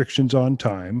restrictions on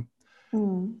time.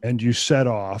 And you set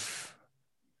off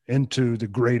into the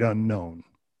great unknown.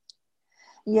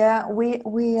 Yeah,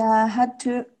 we had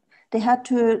to. They had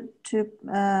to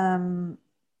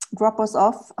drop us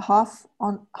off half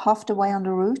the way on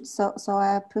the route. So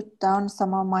I put down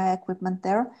some of my equipment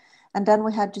there, and then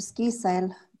we had to ski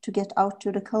sail to get out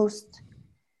to the coast,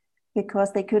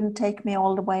 because they couldn't take me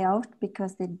all the way out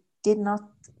because they did not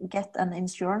get an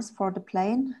insurance for the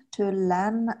plane to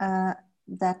land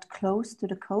that close to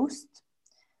the coast,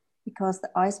 because the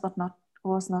ice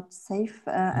was not safe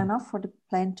enough for the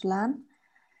plane to land.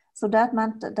 So that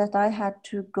meant that I had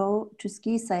to go to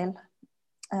ski sail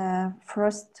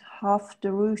first half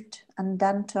the route, and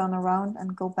then turn around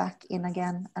and go back in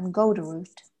again and go the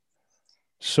route.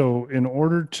 So in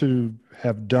order to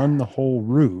have done the whole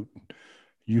route,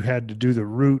 you had to do the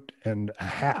route and a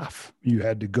half. You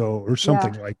had to go, or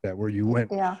something like that, where you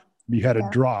went, you had a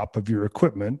drop of your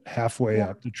equipment halfway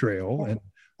up the trail, and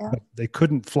but they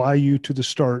couldn't fly you to the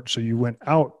start. So you went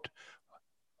out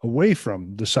away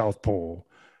from the South Pole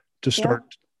to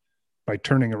start by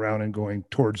turning around and going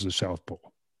towards the South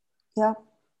Pole. Yeah,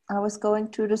 I was going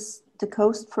to the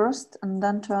coast first, and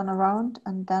then turn around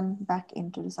and then back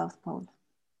into the South Pole.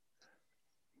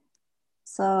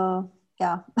 So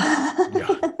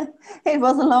it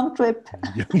was a long trip.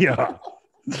 Yeah.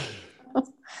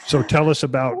 So tell us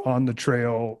about on the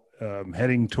trail,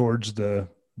 heading towards the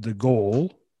goal,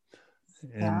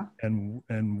 and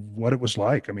what it was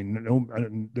like. I mean,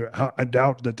 I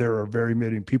doubt that there are very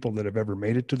many people that have ever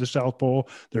made it to the South Pole.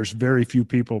 There's very few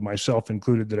people, myself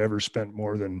included, that ever spent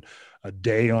more than a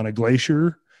day on a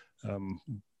glacier.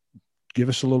 Give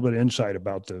us a little bit of insight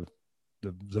about the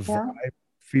vibe,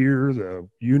 fear,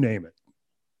 you name it.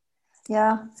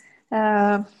 Yeah,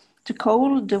 the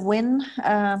cold, the wind.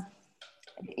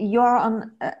 You're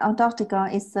on Antarctica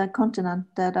is a continent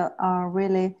that are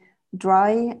really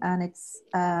dry, and it's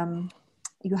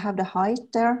you have the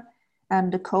height there,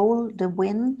 and the cold, the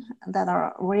wind that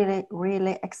are really,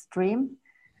 really extreme.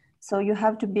 So you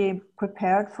have to be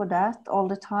prepared for that all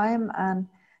the time, and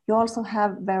you also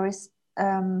have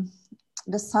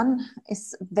the sun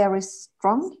is very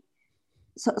strong.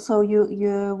 So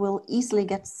you will easily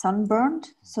get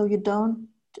sunburned. So you don't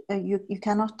you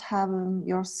cannot have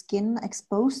your skin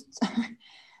exposed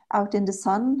out in the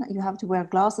sun. You have to wear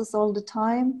glasses all the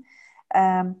time.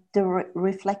 The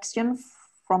reflection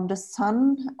from the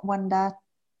sun, when that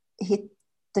hit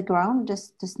the ground,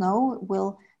 the snow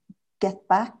will get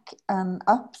back and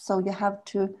up. So you have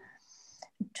to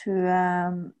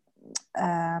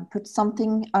put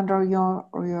something under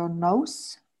your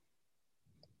nose.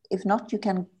 If not, you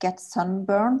can get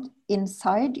sunburned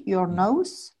inside your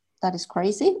nose. That is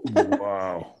crazy.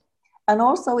 Wow. And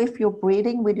also, if you're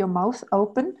breathing with your mouth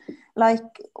open, like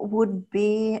would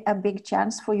be a big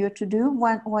chance for you to do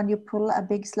when you pull a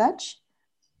big sledge,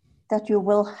 that you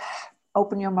will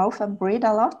open your mouth and breathe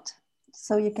a lot,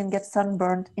 so you can get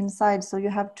sunburned inside. So you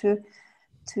have to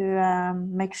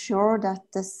make sure that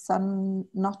the sun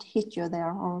not hit you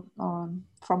there or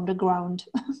from the ground.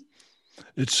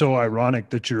 It's so ironic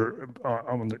that you're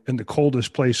in the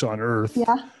coldest place on Earth,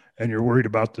 and you're worried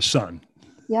about the sun.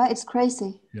 Yeah, it's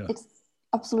crazy. Yeah. It's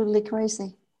absolutely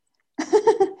crazy.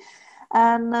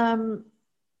 And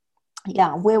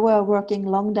we were working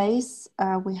long days.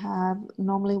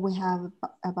 Normally we have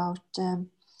about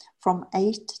from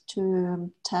 8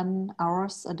 to 10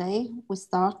 hours a day. We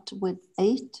start with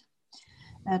 8.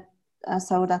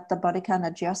 So that the body can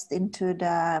adjust into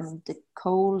the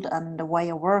cold and the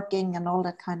way of working and all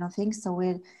that kind of thing. So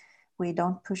we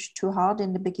don't push too hard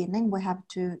in the beginning. We have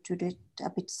to do it a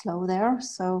bit slow there.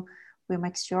 So we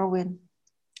make sure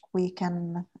we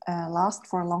can last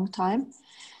for a long time.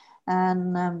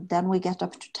 And then we get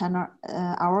up to 10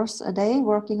 hours a day,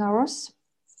 working hours.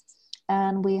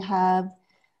 And we are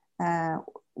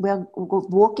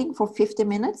walking for 50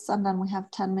 minutes, and then we have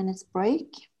 10 minutes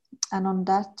break. And on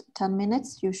that 10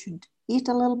 minutes, you should eat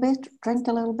a little bit, drink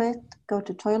a little bit, go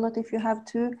to toilet if you have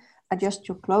to, adjust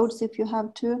your clothes if you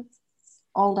have to,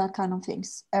 all that kind of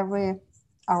things. Every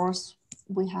hours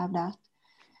we have that.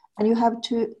 And you have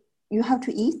to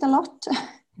eat a lot.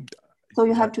 So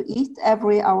you have to eat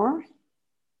every hour,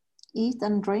 eat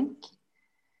and drink,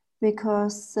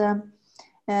 because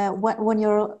when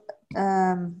you're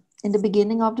in the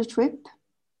beginning of the trip,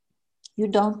 you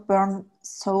don't burn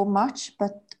so much,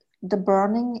 but the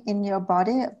burning in your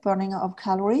body, burning of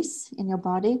calories in your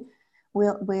body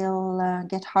will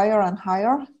get higher and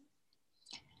higher.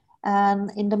 And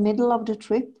in the middle of the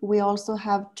trip, we also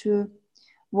have to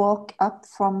walk up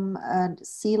from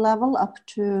sea level up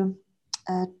to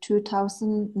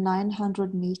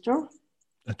 2,900 meters.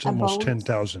 That's almost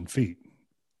 10,000 feet.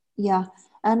 Yeah,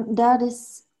 and that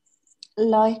is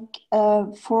like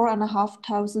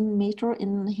 4,500 meters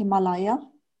in Himalaya.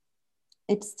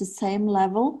 It's the same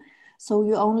level. So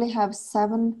you only have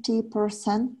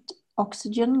 70%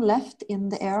 oxygen left in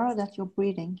the air that you're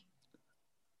breathing.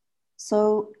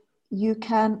 So you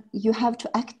have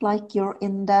to act like you're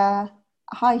in the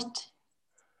height.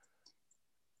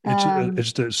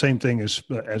 It's the same thing as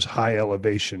high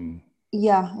elevation.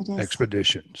 Yeah, it is.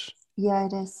 Expeditions. Yeah,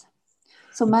 it is.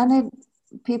 So many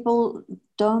people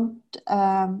don't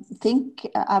think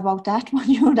about that when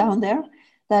you're down there,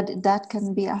 that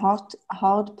can be a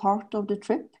hard part of the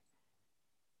trip,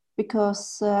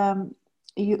 because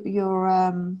you're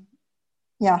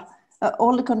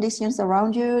all the conditions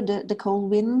around you, the cold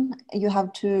wind, you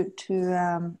have to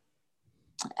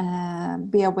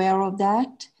be aware of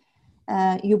that.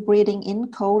 You're breathing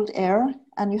in cold air,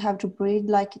 and you have to breathe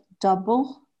like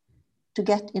double to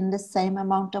get in the same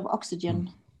amount of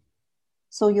oxygen.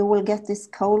 So you will get this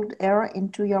cold air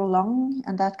into your lung,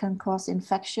 and that can cause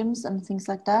infections and things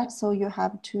like that. So you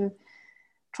have to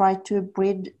try to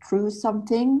breathe through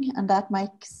something, and that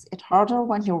makes it harder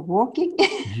when you're walking.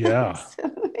 Yeah.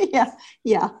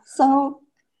 So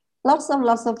lots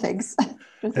of things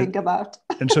to think about.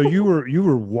 And so you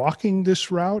were walking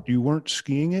this route. You weren't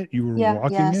skiing it. You were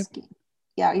walking it.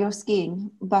 You're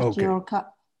skiing, but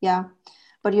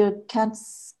but you can't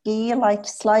ski like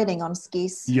sliding on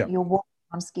skis. Yeah. You're walking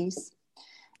on skis,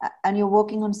 and you're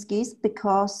walking on skis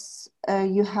because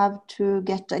you have to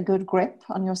get a good grip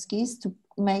on your skis to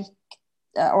make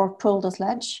or pull the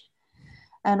sledge.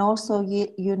 And also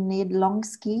you need long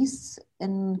skis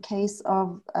in case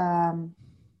of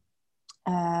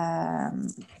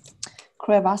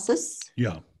crevasses.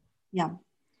 Yeah,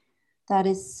 that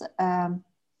is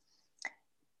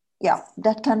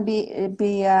that can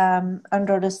be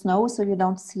under the snow, so you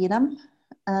don't see them.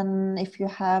 And if you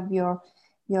have your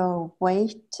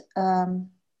weight then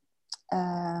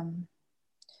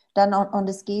on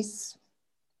the skis,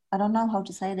 I don't know how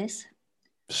to say this,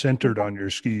 centered on your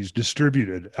skis,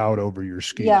 distributed out over your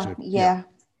skis. Yeah,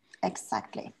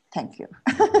 exactly. Thank you.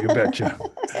 You betcha.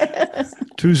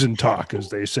 Tusentak, as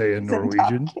they say in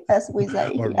Norwegian. As we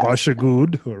say. Or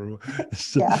varsågod.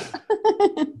 Yeah.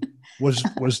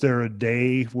 Was there a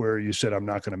day where you said, I'm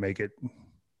not going to make it?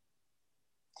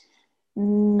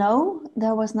 No,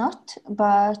 there was not.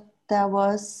 But there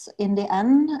was, in the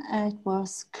end, it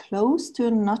was close to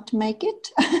not make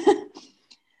it.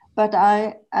 But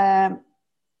I...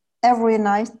 every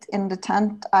night in the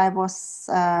tent, I was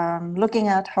looking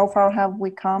at how far have we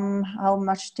come, how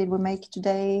much did we make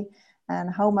today,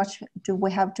 and how much do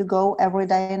we have to go every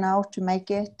day now to make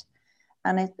it.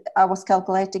 And I was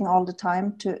calculating all the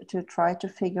time to try to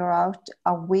figure out,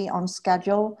 are we on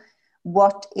schedule?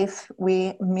 What if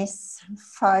we miss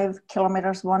 5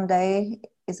 kilometers one day?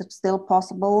 Is it still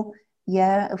possible?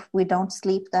 Yeah, if we don't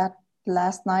sleep that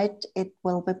last night, it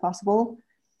will be possible.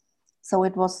 So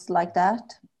it was like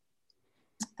that.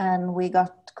 And we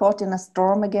got caught in a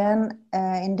storm again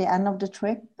in the end of the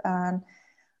trip, and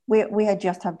we had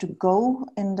just have to go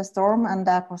in the storm, and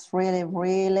that was really,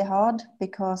 really hard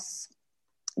because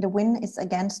the wind is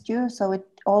against you, so it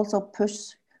also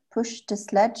push the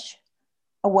sledge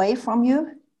away from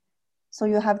you, so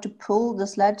you have to pull the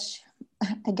sledge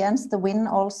against the wind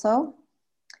also.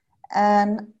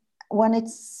 And when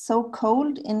it's so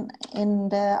cold in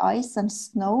the ice and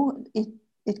snow,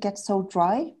 it gets so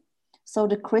dry. So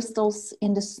the crystals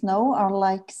in the snow are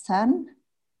like sand.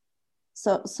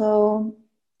 So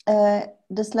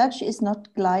the sledge is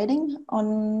not gliding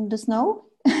on the snow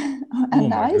and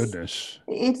my ice. Goodness.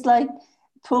 It's like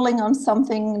pulling on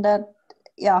something that,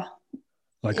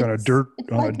 like on a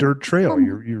dirt trail.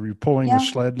 You're pulling a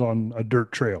sled on a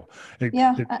dirt trail.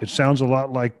 It sounds a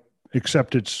lot like,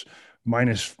 except it's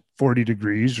minus 40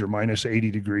 degrees or minus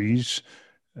 80 degrees.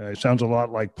 It sounds a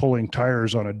lot like pulling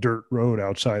tires on a dirt road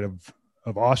outside of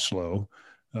Oslo.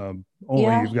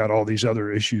 Only you've got all these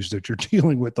other issues that you're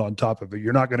dealing with on top of it.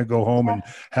 You're not going to go home and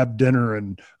have dinner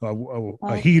and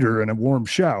a heater and a warm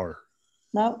shower.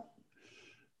 No,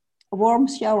 a warm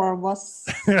shower was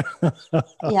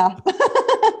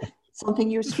something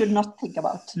you should not think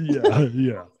about.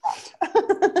 Yeah.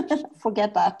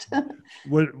 Forget that.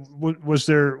 Was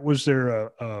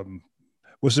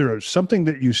there something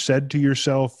that you said to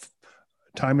yourself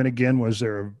time and again? Was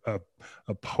there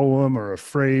a poem or a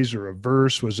phrase or a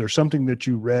verse? Was there something that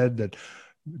you read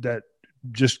that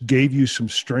just gave you some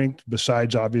strength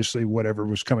besides obviously whatever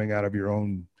was coming out of your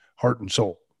own heart and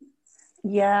soul?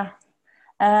 Yeah.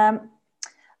 I'm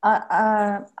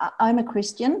a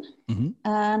Christian.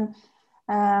 And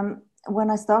when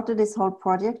I started this whole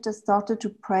project, I started to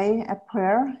pray a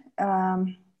prayer.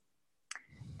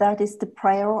 That is the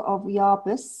prayer of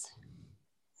Jabez.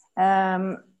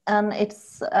 And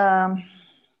it's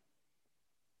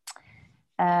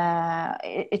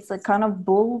It's a kind of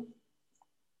bold.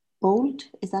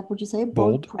 Is that what you say?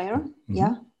 Bold prayer. Mm-hmm.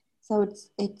 Yeah. So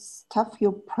it's tough.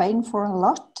 You're praying for a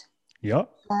lot. Yeah.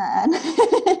 And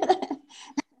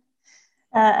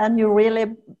and you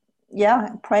really,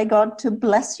 pray God to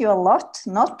bless you a lot.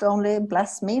 Not only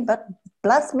bless me, but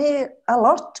bless me a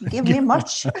lot. Give me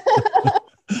much.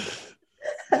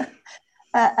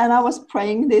 And I was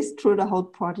praying this through the whole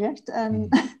project,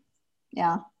 and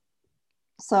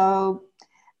so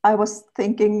I was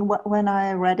thinking when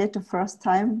I read it the first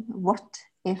time, what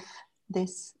if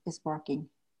this is working?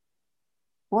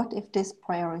 What if this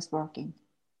prayer is working?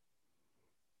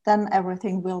 Then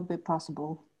everything will be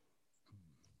possible.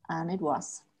 And it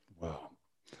was. Wow.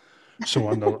 So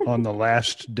on the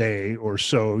last day or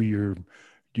so, you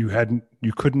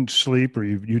couldn't sleep, or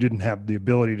you didn't have the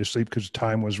ability to sleep because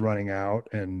time was running out.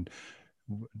 And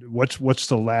what's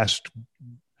the last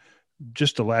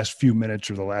few minutes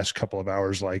or the last couple of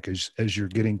hours like as you're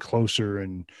getting closer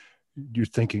and you're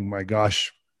thinking, my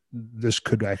gosh, this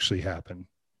could actually happen?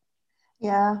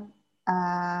 Yeah.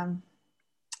 The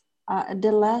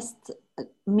last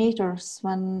meters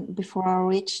before I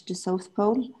reached the South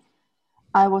Pole,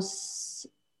 I was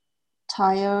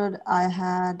tired. I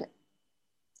had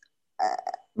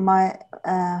my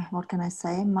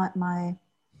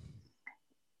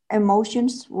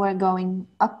emotions were going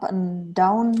up and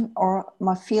down, or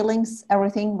my feelings,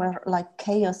 everything were like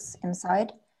chaos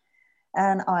inside.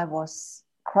 And I was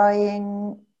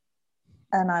crying,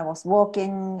 and I was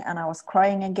walking, and I was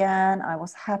crying again. I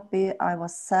was happy. I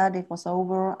was sad it was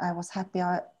over. I was happy.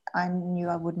 I knew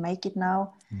I would make it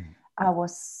now. I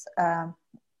was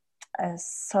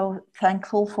so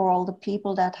thankful for all the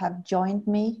people that have joined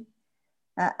me.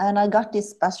 And I got this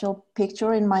special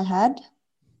picture in my head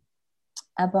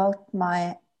about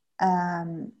my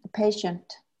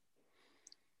patient,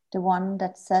 the one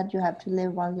that said you have to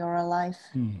live while you're alive.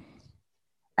 And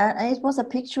it was a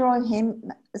picture of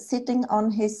him sitting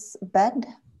on his bed,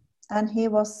 and he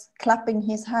was clapping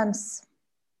his hands.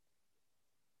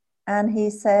 And he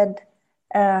said,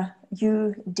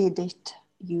 you did it,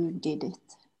 you did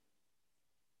it.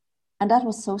 And that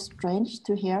was so strange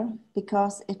to hear,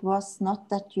 because it was not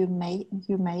that you made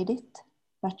it,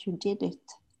 but you did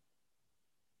it.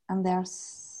 And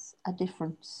there's a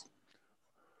difference.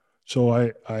 So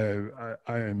I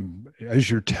am, as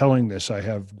you're telling this, I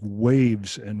have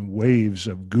waves and waves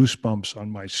of goosebumps on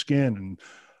my skin,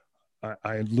 and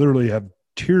I literally have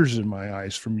tears in my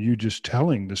eyes from you just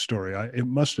telling the story. It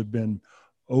must have been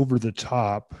over the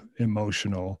top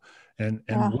emotional. And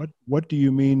what do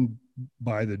you mean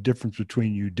by the difference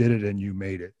between you did it and you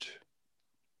made it?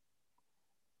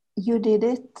 You did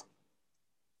it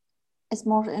is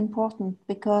more important,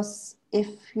 because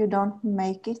if you don't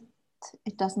make it,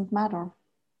 it doesn't matter.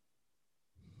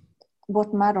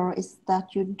 What matters is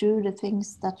that you do the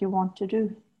things that you want to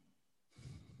do.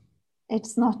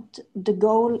 It's not the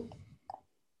goal.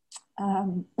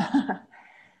 The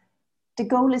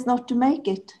goal is not to make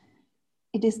it.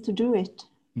 It is to do it.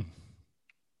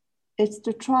 It's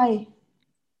to try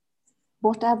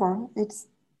whatever. It's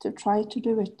to try to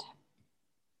do it.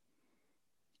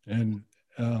 And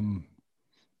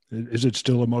is it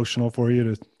still emotional for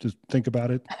you to think about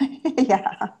it?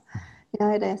 Yeah,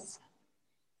 it is.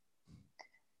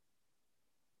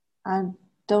 I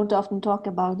don't often talk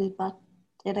about it, but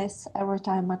it is. Every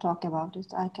time I talk about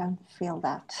it, I can feel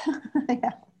that.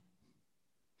 Yeah.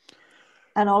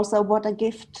 And also, what a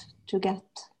gift to get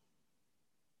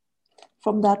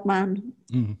from that man.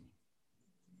 Mm-hmm.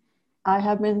 I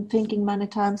have been thinking many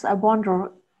times, I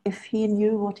wonder if he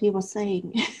knew what he was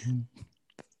saying.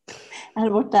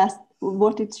 And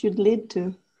what it should lead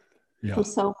to for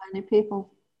so many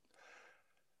people.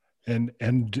 And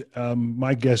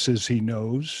my guess is he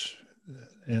knows,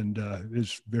 and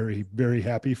is very, very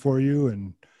happy for you.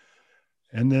 And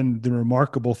then the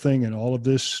remarkable thing in all of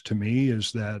this to me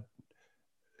is that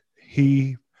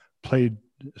he played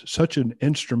such an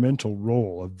instrumental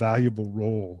role, a valuable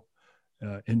role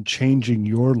in changing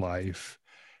your life.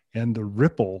 And the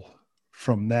ripple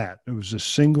from that, it was a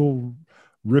single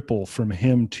ripple from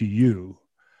him to you,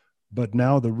 but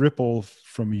now the ripple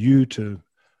from you to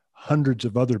hundreds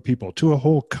of other people, to a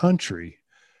whole country,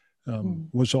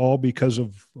 was all because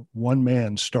of one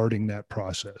man starting that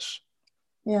process.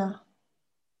 Yeah.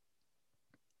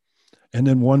 And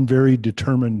then one very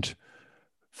determined,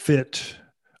 fit,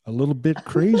 a little bit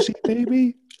crazy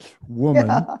maybe, woman.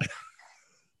 Yeah.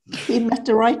 He met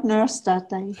the right nurse that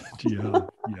day. Yeah.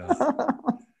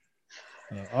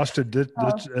 Astrid,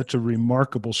 that's a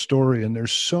remarkable story, and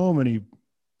there's so many.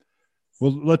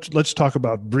 Well, let's talk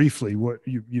about briefly what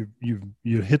you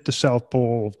hit the South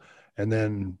Pole, and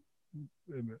then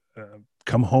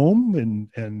come home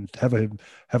and have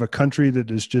a country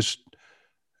that is just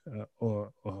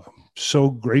so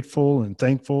grateful and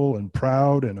thankful and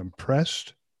proud and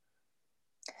impressed?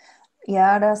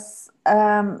 Yeah, there's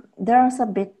a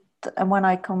bit when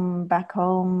I come back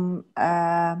home.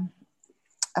 I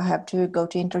have to go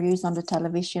to interviews on the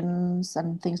televisions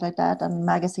and things like that, and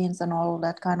magazines and all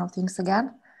that kind of things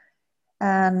again.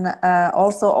 And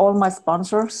also all my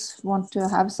sponsors want to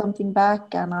have something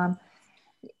back, and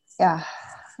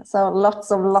so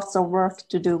lots of work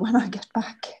to do when I get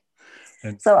back.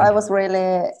 So I was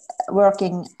really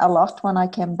working a lot when I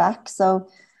came back. So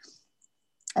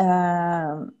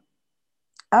I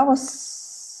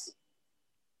was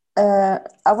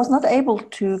not able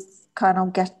to kind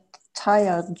of get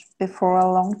tired before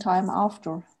a long time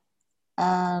after,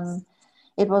 and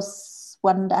it was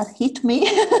when that hit me.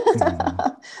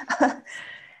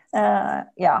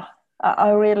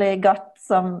 I really got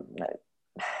some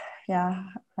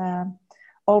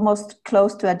almost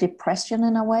close to a depression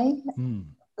in a way.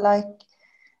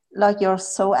 Like you're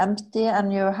so empty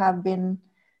and you have been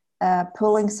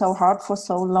pulling so hard for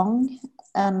so long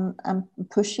and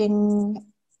pushing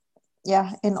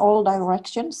in all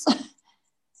directions.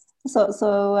 So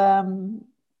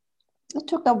it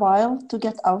took a while to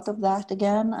get out of that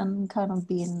again and kind of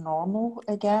being normal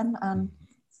again. And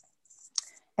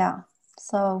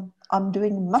so I'm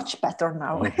doing much better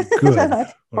now than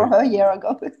I for a year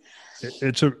ago.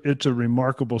 It's a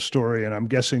remarkable story, and I'm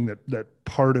guessing that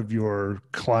part of your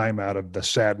climb out of the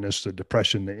sadness, the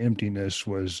depression, the emptiness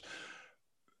was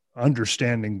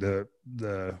understanding the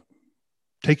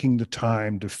taking the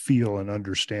time to feel and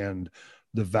understand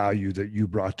the value that you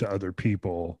brought to other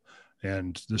people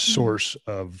and the source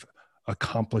of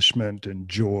accomplishment and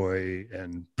joy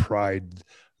and pride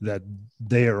that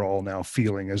they are all now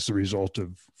feeling as the result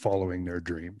of following their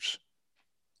dreams.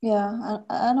 Yeah,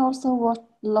 and also what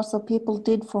lots of people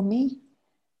did for me,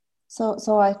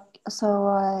 so I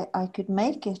could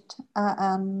make it,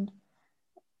 and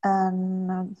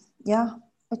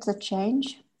it's a chain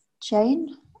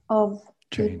of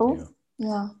people,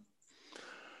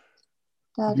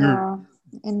 that are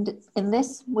in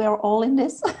this. We're all in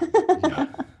this.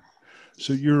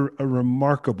 So you're a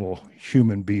remarkable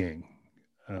human being.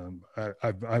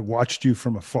 I watched you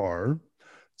from afar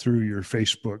through your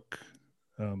Facebook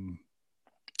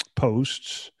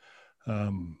posts.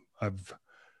 I've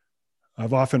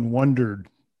often wondered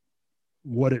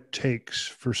what it takes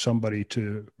for somebody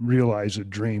to realize a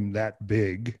dream that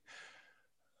big.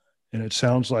 And it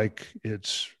sounds like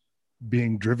it's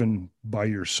being driven by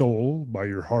your soul, by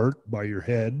your heart, by your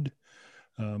head,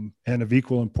 and of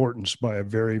equal importance by a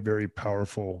very, very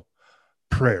powerful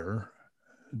prayer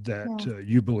that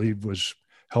you believe was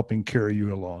helping carry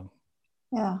you along.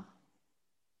 Yeah.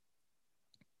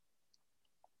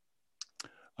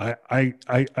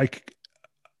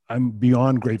 I'm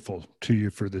beyond grateful to you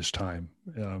for this time,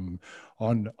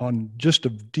 on just a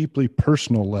deeply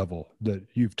personal level that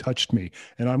you've touched me.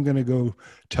 And I'm going to go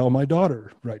tell my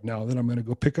daughter right now that I'm going to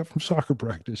go pick up from soccer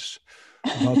practice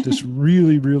about this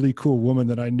really, really cool woman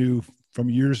that I knew from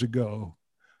years ago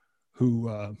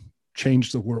who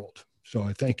changed the world. So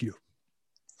I thank you.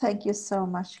 Thank you so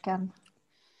much, Ken.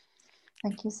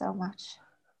 Thank you so much.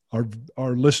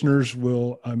 Our listeners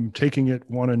I'm taking it,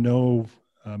 want to know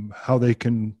how they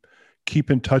can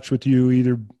keep in touch with you,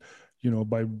 either,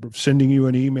 by sending you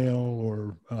an email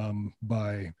or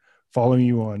by following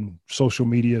you on social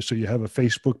media. So you have a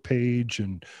Facebook page,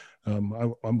 and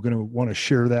I'm going to want to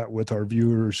share that with our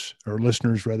viewers, or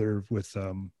listeners rather, with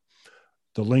the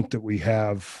link that we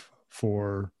have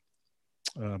for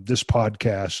this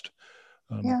podcast.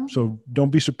 So don't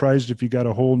be surprised if you got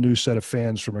a whole new set of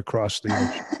fans from across the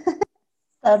ocean.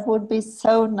 That would be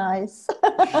so nice.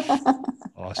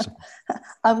 Awesome.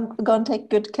 I'm going to take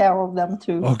good care of them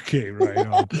too. Okay, right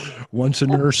on. Once a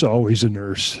nurse, always a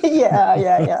nurse.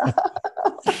 Yeah.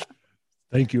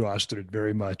 Thank you, Astrid,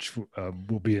 very much.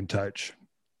 We'll be in touch.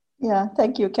 Yeah,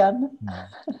 thank you, Ken.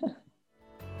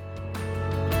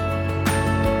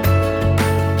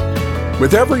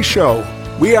 With every show,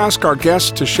 we ask our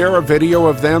guests to share a video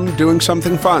of them doing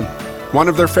something fun. One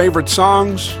of their favorite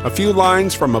songs, a few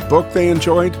lines from a book they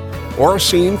enjoyed, or a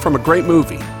scene from a great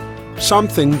movie.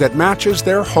 Something that matches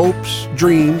their hopes,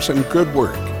 dreams, and good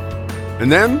work. And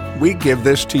then we give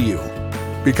this to you.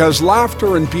 Because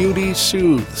laughter and beauty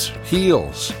soothes,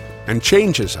 heals, and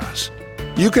changes us.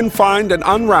 You can find and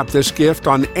unwrap this gift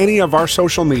on any of our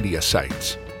social media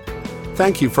sites.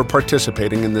 Thank you for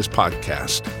participating in this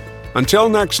podcast. Until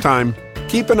next time,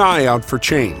 keep an eye out for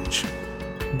change.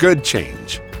 Good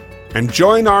change. and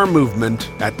join our movement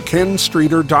at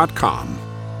kenstreeter.com.